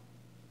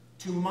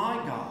 to my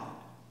God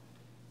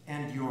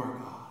and your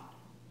God."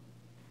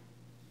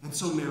 And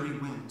so Mary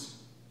went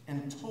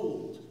and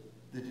told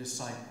the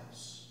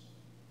disciples.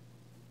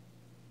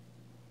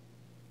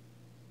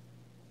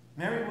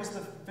 Mary was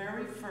the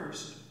very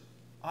first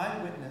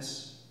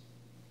eyewitness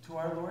to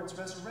our Lord's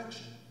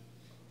resurrection.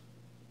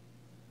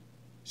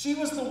 She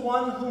was the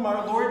one whom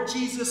our Lord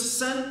Jesus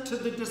sent to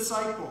the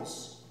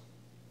disciples.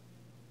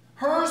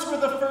 Hers were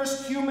the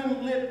first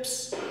human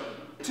lips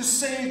to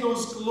say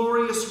those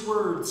glorious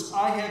words,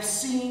 "I have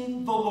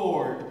seen the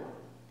Lord."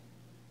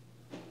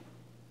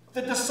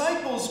 The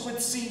disciples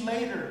would see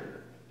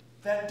later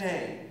that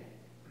day.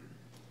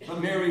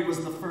 But Mary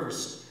was the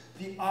first,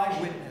 the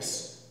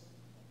eyewitness.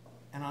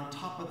 And on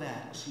top of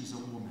that, she's a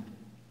woman.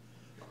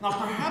 Now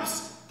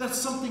perhaps that's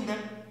something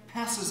that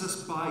passes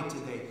us by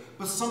today,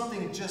 but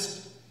something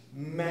just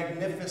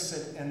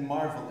magnificent and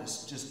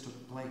marvelous just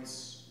took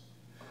place.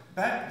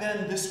 Back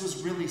then, this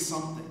was really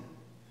something.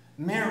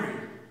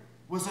 Mary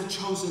was a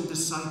chosen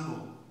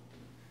disciple.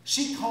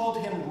 She called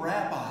him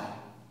Rabbi.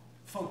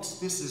 Folks,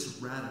 this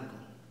is radical.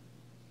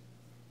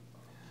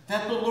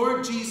 That the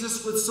Lord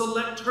Jesus would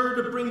select her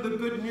to bring the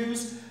good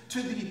news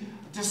to the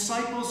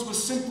disciples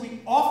was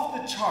simply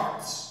off the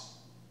charts.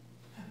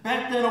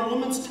 Back then, a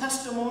woman's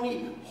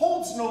testimony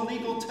holds no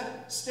legal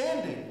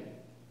standing.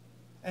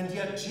 And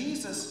yet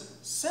Jesus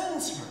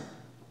sends her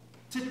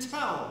to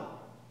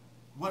tell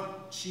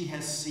what she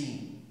has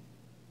seen.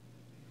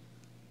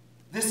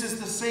 This is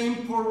the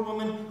same poor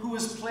woman who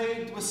was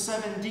plagued with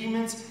 7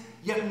 demons,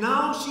 yet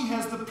now she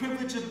has the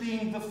privilege of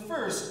being the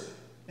first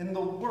in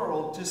the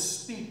world to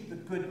speak the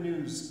good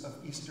news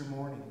of Easter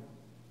morning.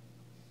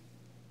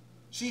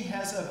 She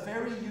has a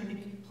very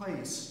unique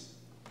place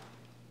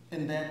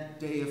in that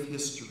day of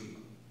history.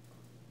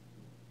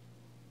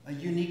 A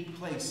unique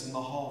place in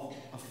the hall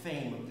of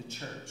fame of the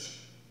church,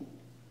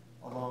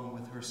 along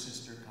with her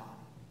sister Connie.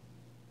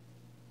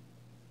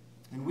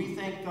 And we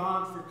thank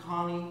God for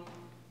Connie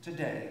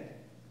today.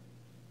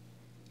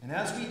 And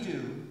as we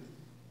do,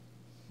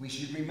 we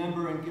should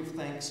remember and give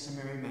thanks to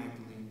Mary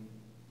Magdalene,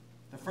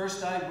 the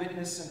first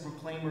eyewitness and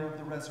proclaimer of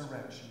the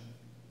resurrection.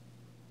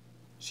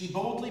 She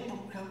boldly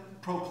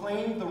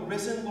proclaimed the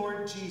risen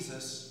Lord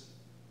Jesus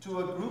to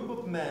a group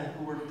of men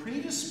who were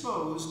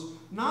predisposed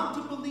not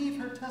to believe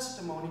her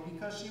testimony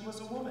because she was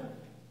a woman.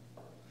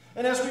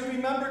 And as we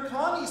remember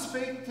Connie's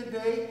faith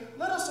today,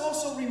 let us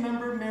also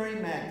remember Mary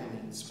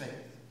Magdalene's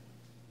faith.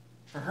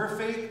 For her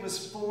faith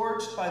was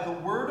forged by the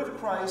word of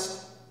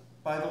Christ,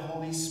 by the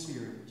Holy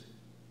Spirit.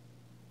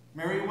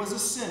 Mary was a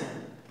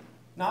sinner,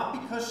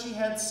 not because she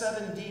had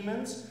 7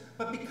 demons,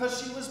 but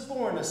because she was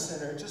born a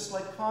sinner, just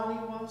like Connie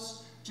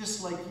was,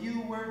 just like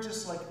you were,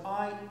 just like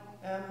I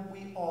am,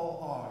 we all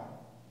are.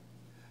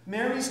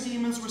 Mary's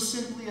demons were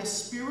simply a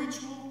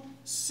spiritual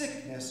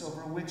sickness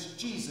over which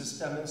Jesus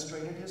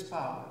demonstrated his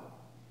power.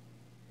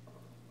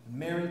 And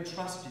Mary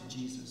trusted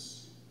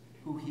Jesus,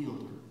 who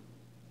healed her.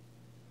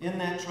 In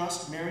that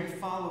trust, Mary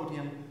followed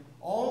him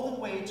all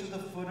the way to the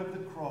foot of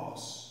the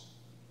cross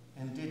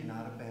and did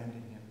not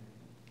abandon him.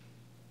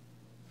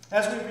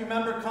 As we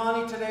remember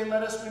Connie today,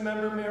 let us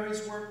remember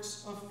Mary's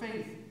works of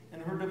faith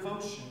and her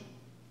devotion.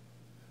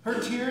 Her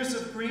tears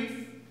of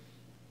grief,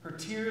 her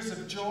tears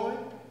of joy,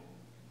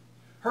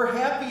 her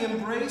happy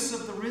embrace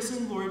of the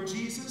risen Lord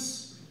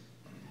Jesus,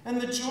 and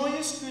the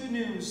joyous good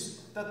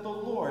news that the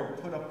Lord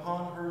put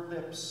upon her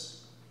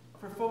lips.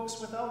 For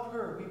folks, without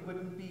her, we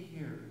wouldn't be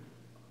here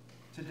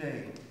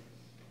today.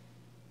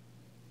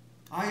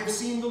 "I have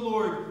seen the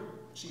Lord,"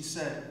 she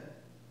said.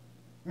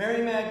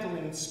 Mary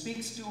Magdalene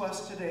speaks to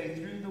us today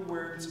through the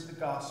words of the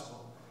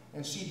gospel,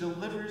 and she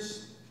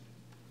delivers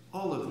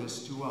all of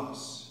this to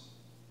us.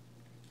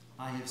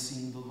 I have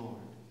seen the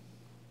Lord.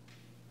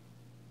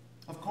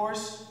 Of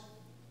course,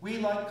 we,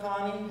 like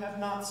Connie, have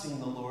not seen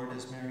the Lord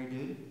as Mary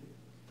did.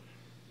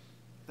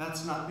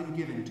 That's not been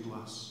given to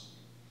us.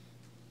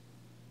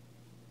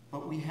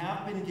 But we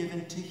have been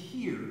given to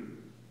hear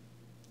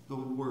the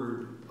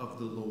word of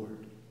the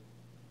Lord.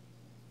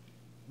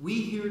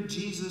 We hear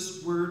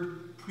Jesus'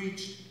 word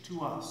preached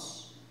to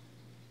us.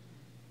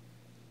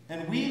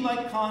 And we,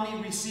 like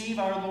Connie, receive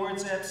our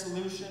Lord's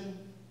absolution.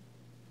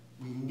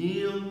 We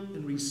kneel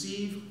and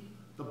receive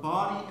the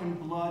body and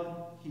blood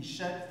he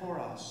shed for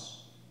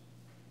us,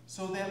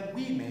 so that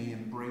we may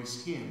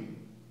embrace him,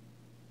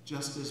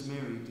 just as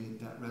Mary did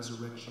that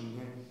resurrection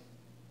day.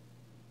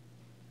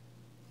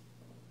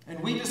 And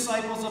we,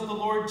 disciples of the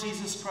Lord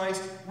Jesus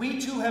Christ, we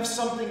too have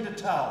something to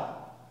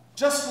tell,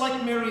 just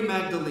like Mary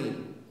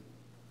Magdalene.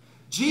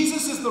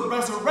 Jesus is the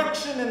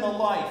resurrection and the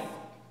life.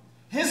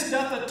 His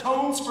death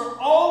atones for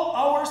all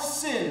our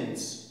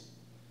sins.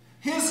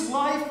 His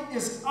life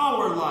is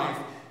our life.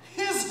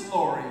 His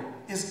glory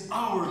is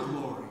our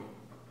glory.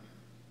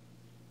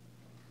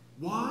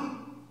 Why?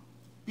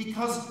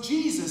 Because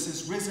Jesus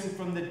is risen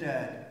from the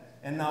dead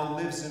and now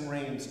lives and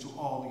reigns to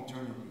all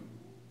eternity.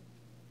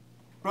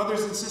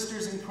 Brothers and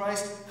sisters in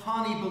Christ,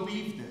 Connie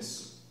believed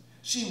this.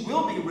 She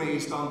will be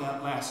raised on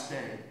that last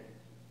day.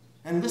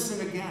 And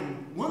listen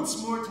again,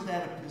 once more to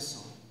that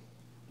epistle.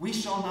 We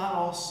shall not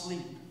all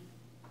sleep,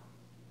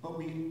 but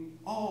we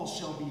all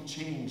shall be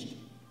changed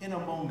in a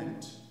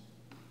moment,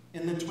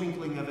 in the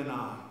twinkling of an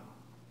eye,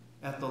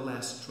 at the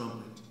last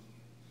trumpet.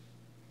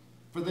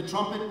 For the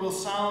trumpet will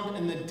sound,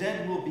 and the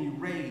dead will be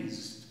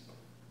raised.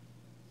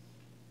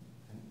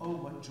 And oh,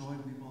 what joy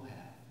we will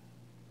have.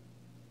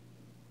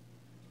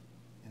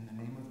 In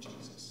the name of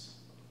Jesus.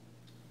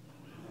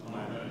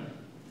 Amen.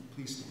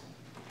 Please stand.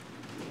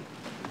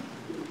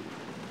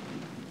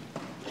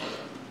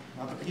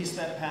 Now the peace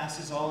that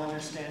passes all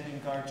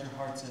understanding guard your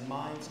hearts and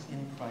minds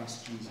in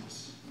Christ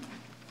Jesus.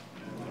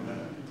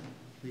 Amen.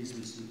 Please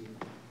be seated.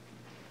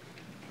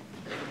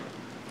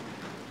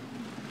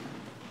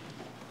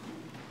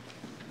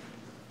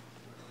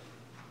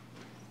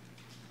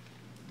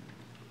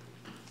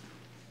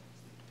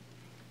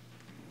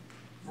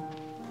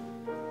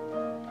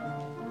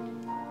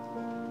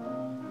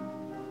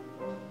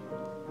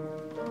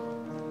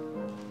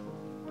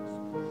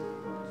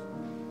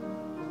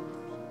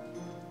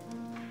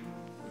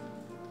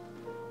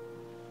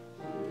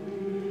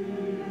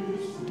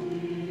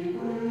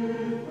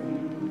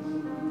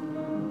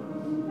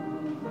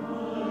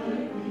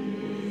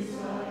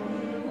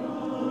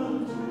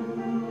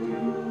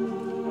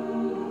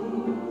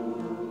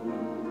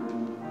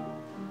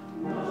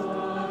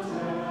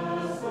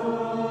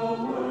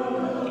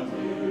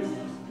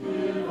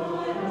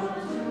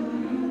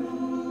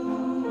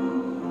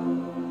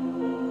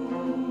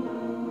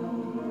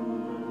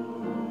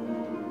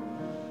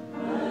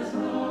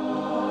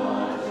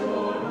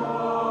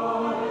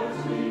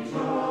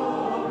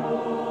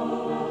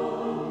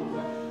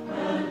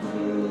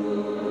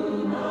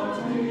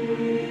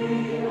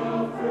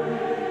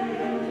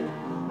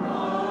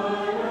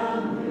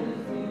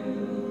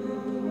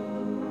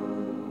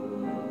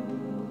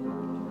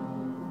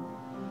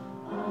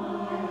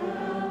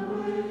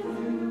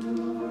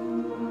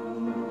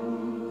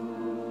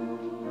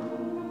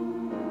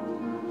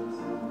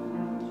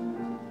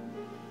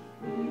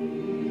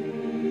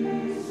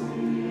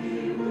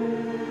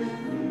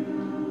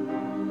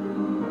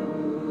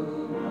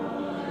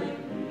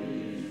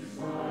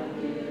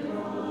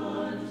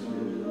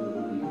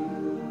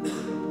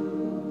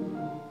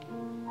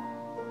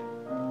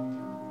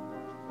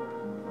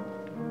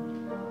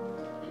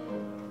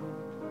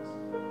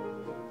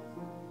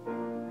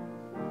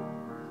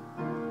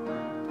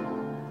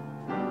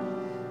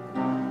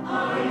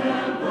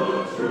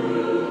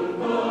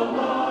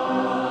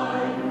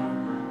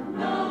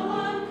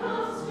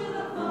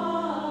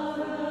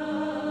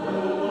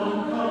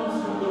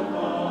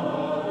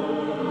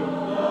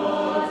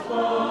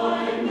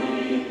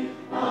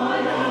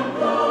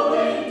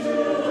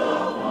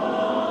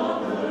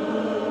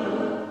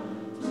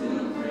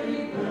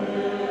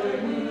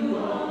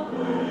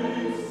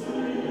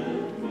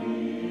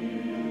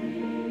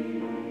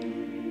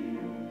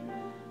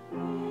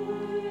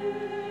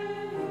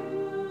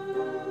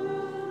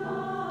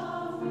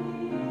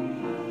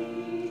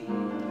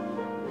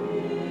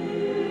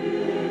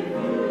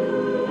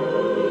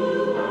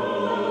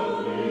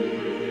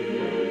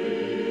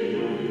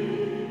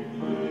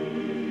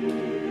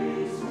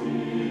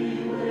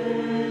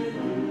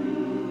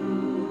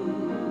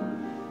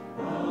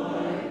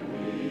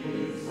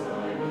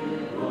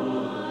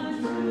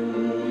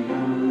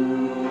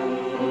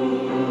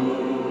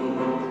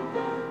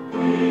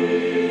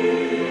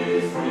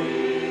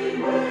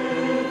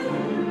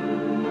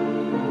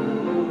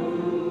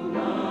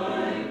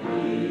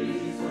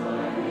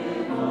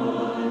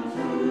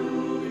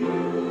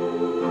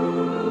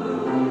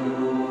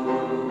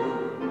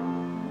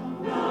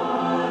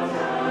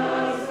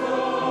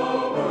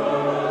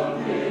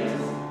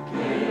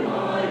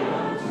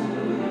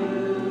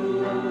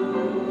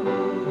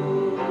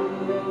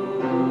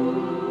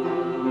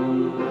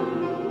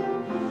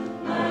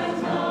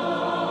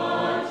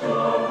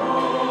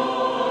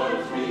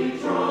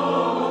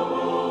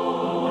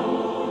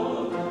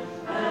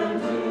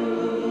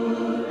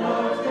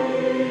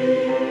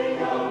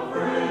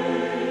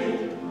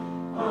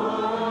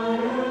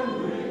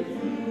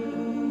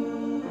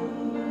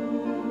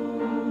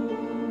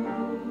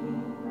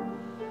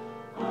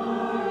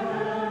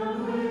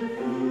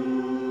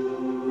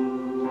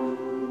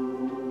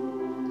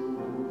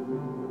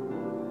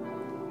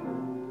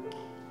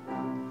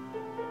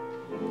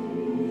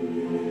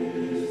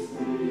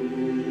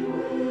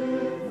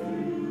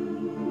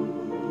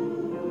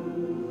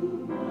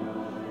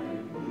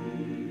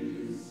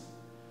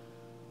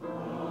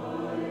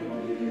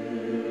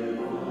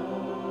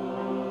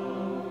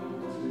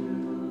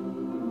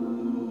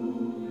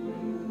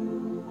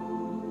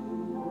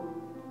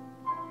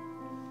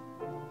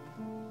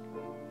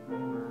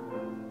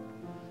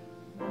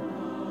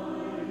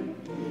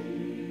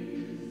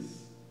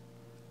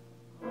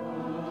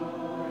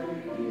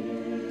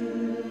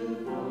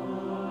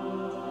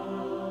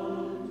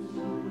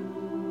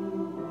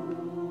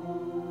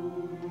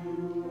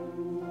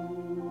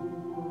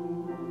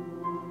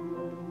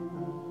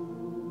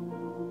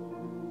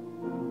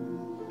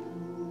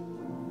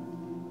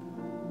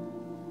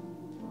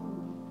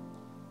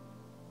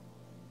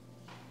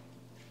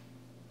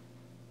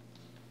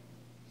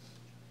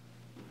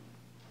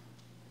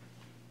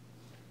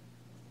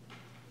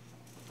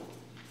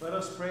 Let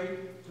us pray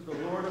to the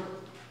Lord,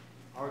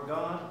 our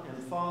God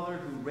and Father,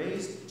 who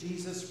raised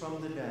Jesus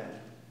from the dead.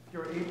 If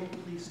you're able,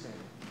 please stand.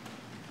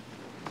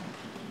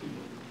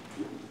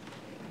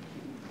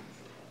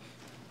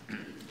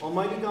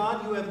 Almighty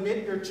God, you have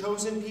knit your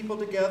chosen people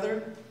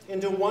together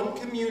into one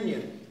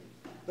communion,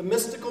 the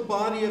mystical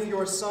body of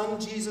your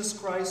Son, Jesus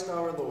Christ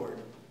our Lord.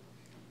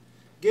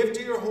 Give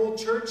to your whole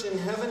church in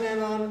heaven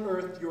and on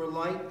earth your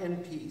light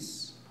and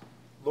peace.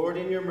 Lord,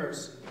 in your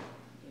mercy.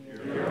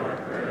 Hear our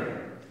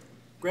prayer.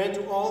 Grant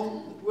to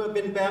all who have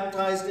been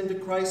baptized into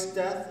Christ's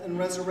death and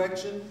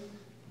resurrection,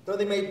 though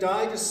they may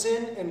die to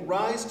sin and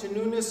rise to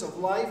newness of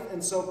life,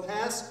 and so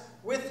pass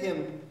with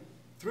him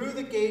through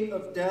the gate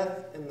of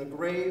death and the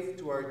grave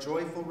to our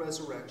joyful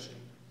resurrection.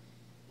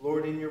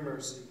 Lord, in your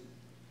mercy.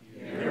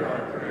 Hear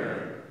our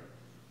prayer.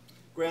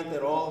 Grant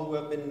that all who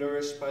have been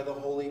nourished by the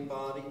holy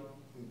body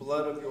and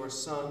blood of your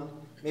Son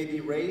may be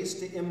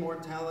raised to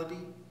immortality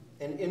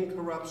and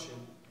incorruption,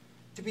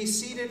 to be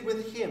seated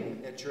with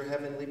him at your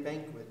heavenly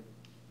banquet.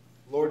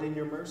 Lord, in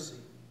your mercy.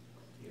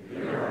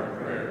 Hear our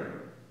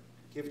prayer.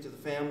 Give to the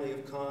family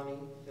of Connie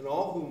and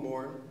all who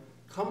mourn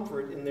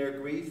comfort in their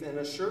grief and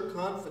assure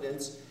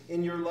confidence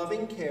in your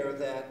loving care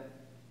that,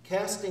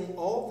 casting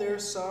all their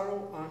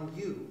sorrow on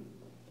you,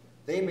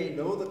 they may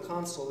know the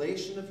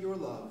consolation of your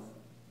love.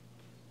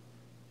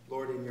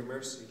 Lord, in your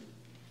mercy.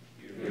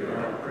 Hear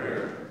our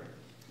prayer.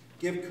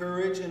 Give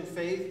courage and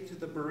faith to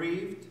the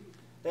bereaved,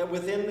 that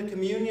within the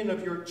communion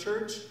of your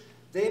church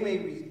they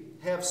may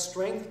have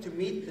strength to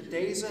meet the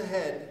days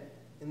ahead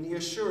in the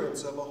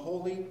assurance of a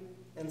holy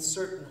and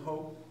certain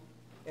hope,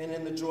 and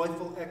in the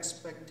joyful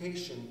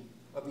expectation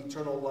of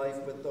eternal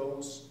life with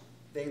those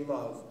they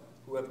love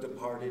who have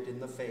departed in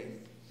the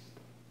faith.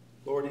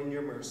 Lord, in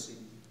your mercy.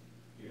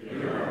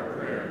 Hear our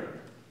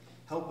prayer.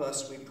 Help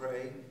us, we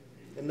pray,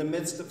 in the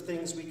midst of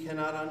things we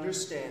cannot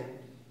understand,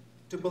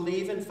 to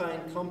believe and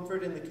find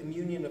comfort in the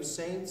communion of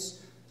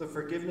saints, the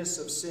forgiveness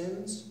of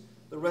sins,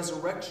 the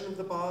resurrection of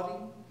the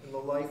body, and the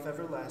life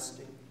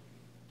everlasting.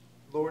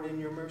 Lord, in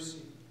your mercy.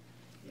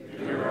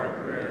 Hear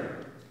our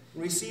prayer.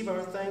 And receive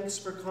our thanks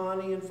for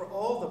Connie and for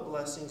all the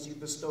blessings you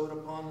bestowed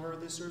upon her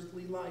this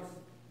earthly life.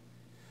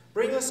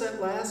 Bring us at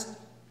last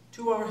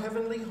to our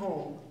heavenly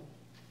home,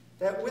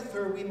 that with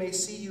her we may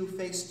see you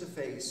face to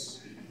face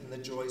in the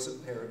joys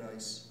of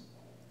paradise.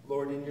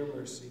 Lord, in your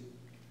mercy.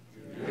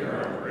 Hear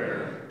our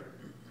prayer.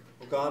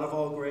 O God of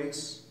all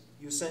grace,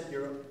 you sent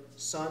your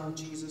Son,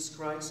 Jesus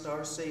Christ,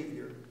 our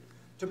Savior,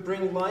 to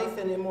bring life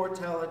and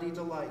immortality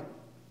to light.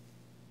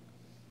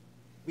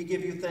 We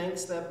give you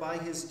thanks that by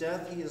his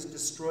death he has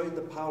destroyed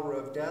the power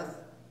of death,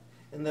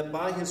 and that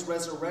by his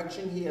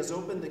resurrection he has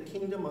opened the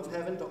kingdom of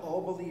heaven to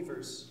all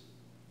believers.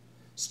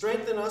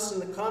 Strengthen us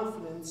in the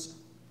confidence,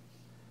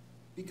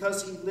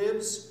 because he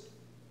lives,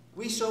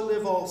 we shall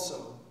live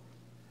also,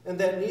 and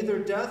that neither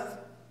death,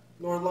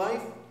 nor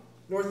life,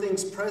 nor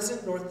things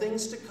present, nor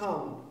things to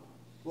come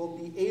will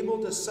be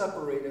able to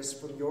separate us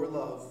from your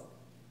love,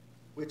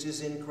 which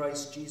is in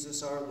Christ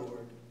Jesus our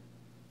Lord,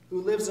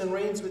 who lives and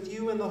reigns with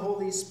you in the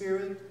Holy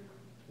Spirit,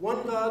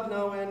 one God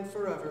now and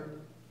forever.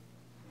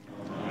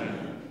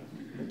 Amen.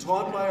 And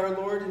taught by our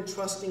Lord and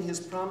trusting his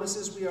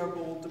promises, we are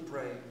bold to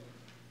pray.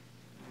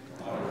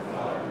 Our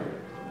Father,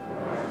 who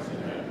art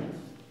in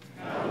heaven,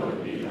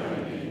 hallowed be thy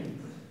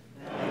name.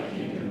 Thy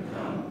kingdom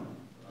come,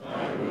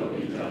 thy will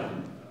be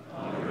done,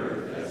 on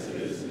earth as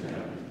it is in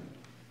heaven.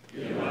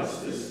 Give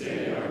us this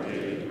day our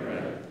daily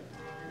bread,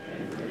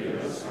 and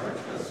forgive us our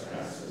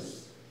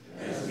trespasses,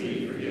 as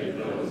we forgive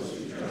those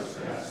who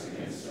trespass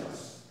against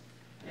us.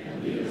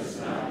 And lead us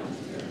not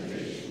into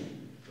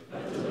temptation,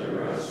 but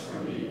deliver us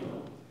from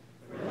evil.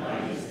 For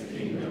thine is the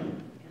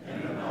kingdom,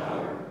 and the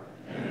power,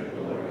 and the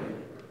glory,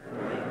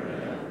 forever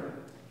and ever.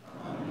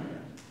 Amen.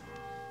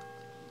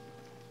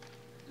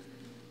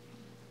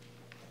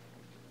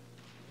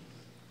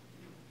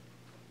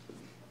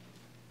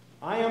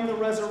 I am the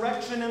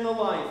resurrection and the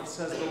life,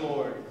 says the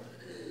Lord.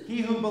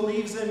 He who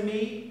believes in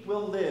me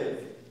will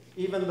live,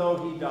 even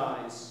though he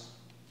dies.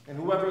 And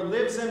whoever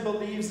lives and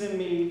believes in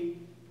me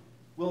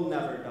will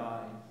never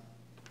die.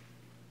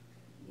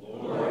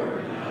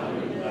 Lord, now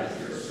we let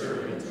your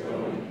servant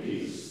go in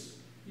peace.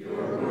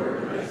 Your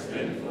word has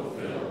been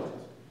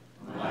fulfilled.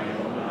 My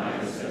own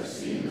eyes have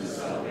seen the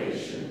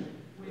salvation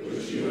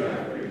which you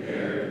have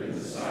prepared in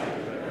the sight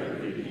of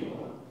every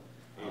people,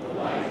 a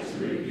light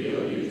to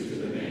reveal you to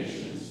the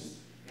nations,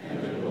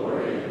 and the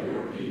glory of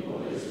your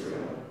people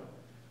Israel.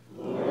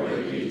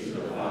 Glory be to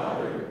the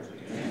Father,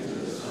 and to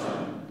the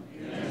Son,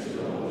 and to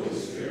the Holy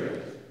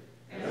Spirit,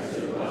 as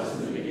it was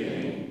in the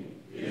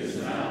beginning, is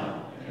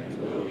now,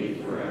 and will be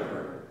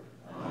forever.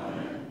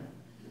 Amen.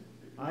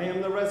 I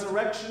am the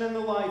resurrection and the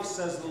life,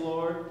 says the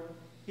Lord.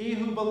 He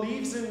who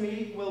believes in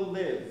me will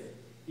live,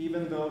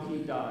 even though he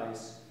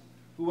dies.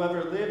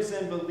 Whoever lives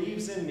and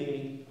believes in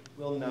me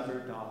will never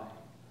die.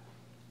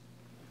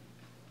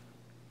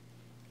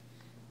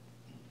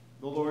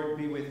 The Lord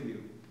be with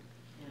you.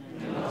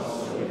 And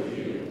also with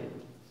you.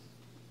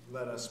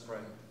 Let us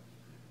pray.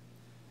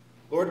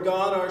 Lord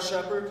God, our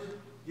shepherd,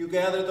 You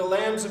gather the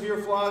lambs of your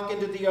flock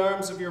into the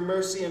arms of your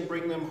mercy and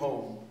bring them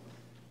home.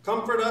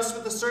 Comfort us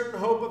with the certain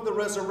hope of the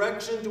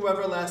resurrection to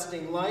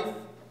everlasting life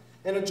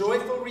and a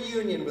joyful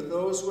reunion with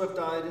those who have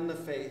died in the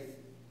faith.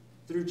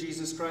 Through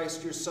Jesus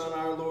Christ, your Son,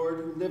 our Lord,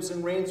 who lives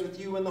and reigns with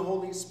you in the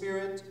Holy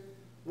Spirit,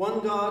 one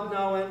God,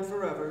 now and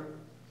forever.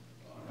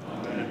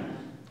 Amen.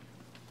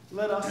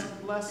 Let us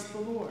bless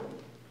the Lord.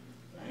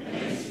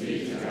 Thanks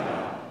be to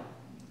God.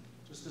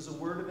 Just as a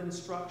word of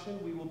instruction,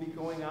 we will be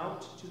going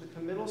out to the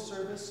committal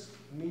service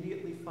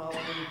immediately following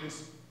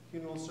this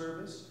funeral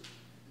service.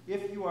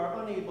 If you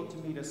are unable to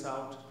meet us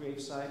out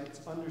graveside,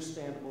 it's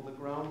understandable. The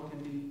ground can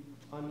be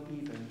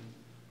uneven.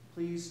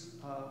 Please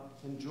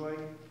enjoy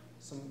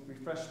some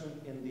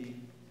refreshment in the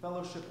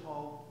fellowship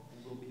hall,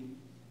 and we'll be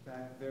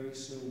back very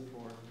soon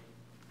for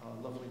a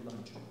lovely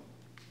luncheon.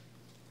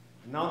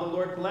 And now the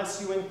Lord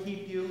bless you and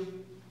keep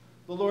you.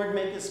 The Lord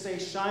make his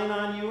face shine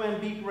on you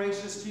and be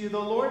gracious to you. The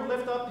Lord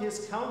lift up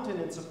his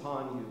countenance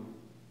upon you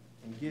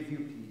and give you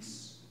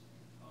peace.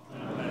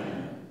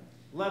 Amen.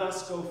 Let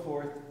us go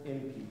forth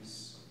in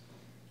peace.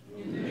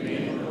 In the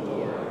name of the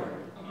Lord.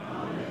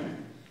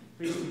 Amen.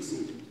 Please be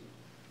seated.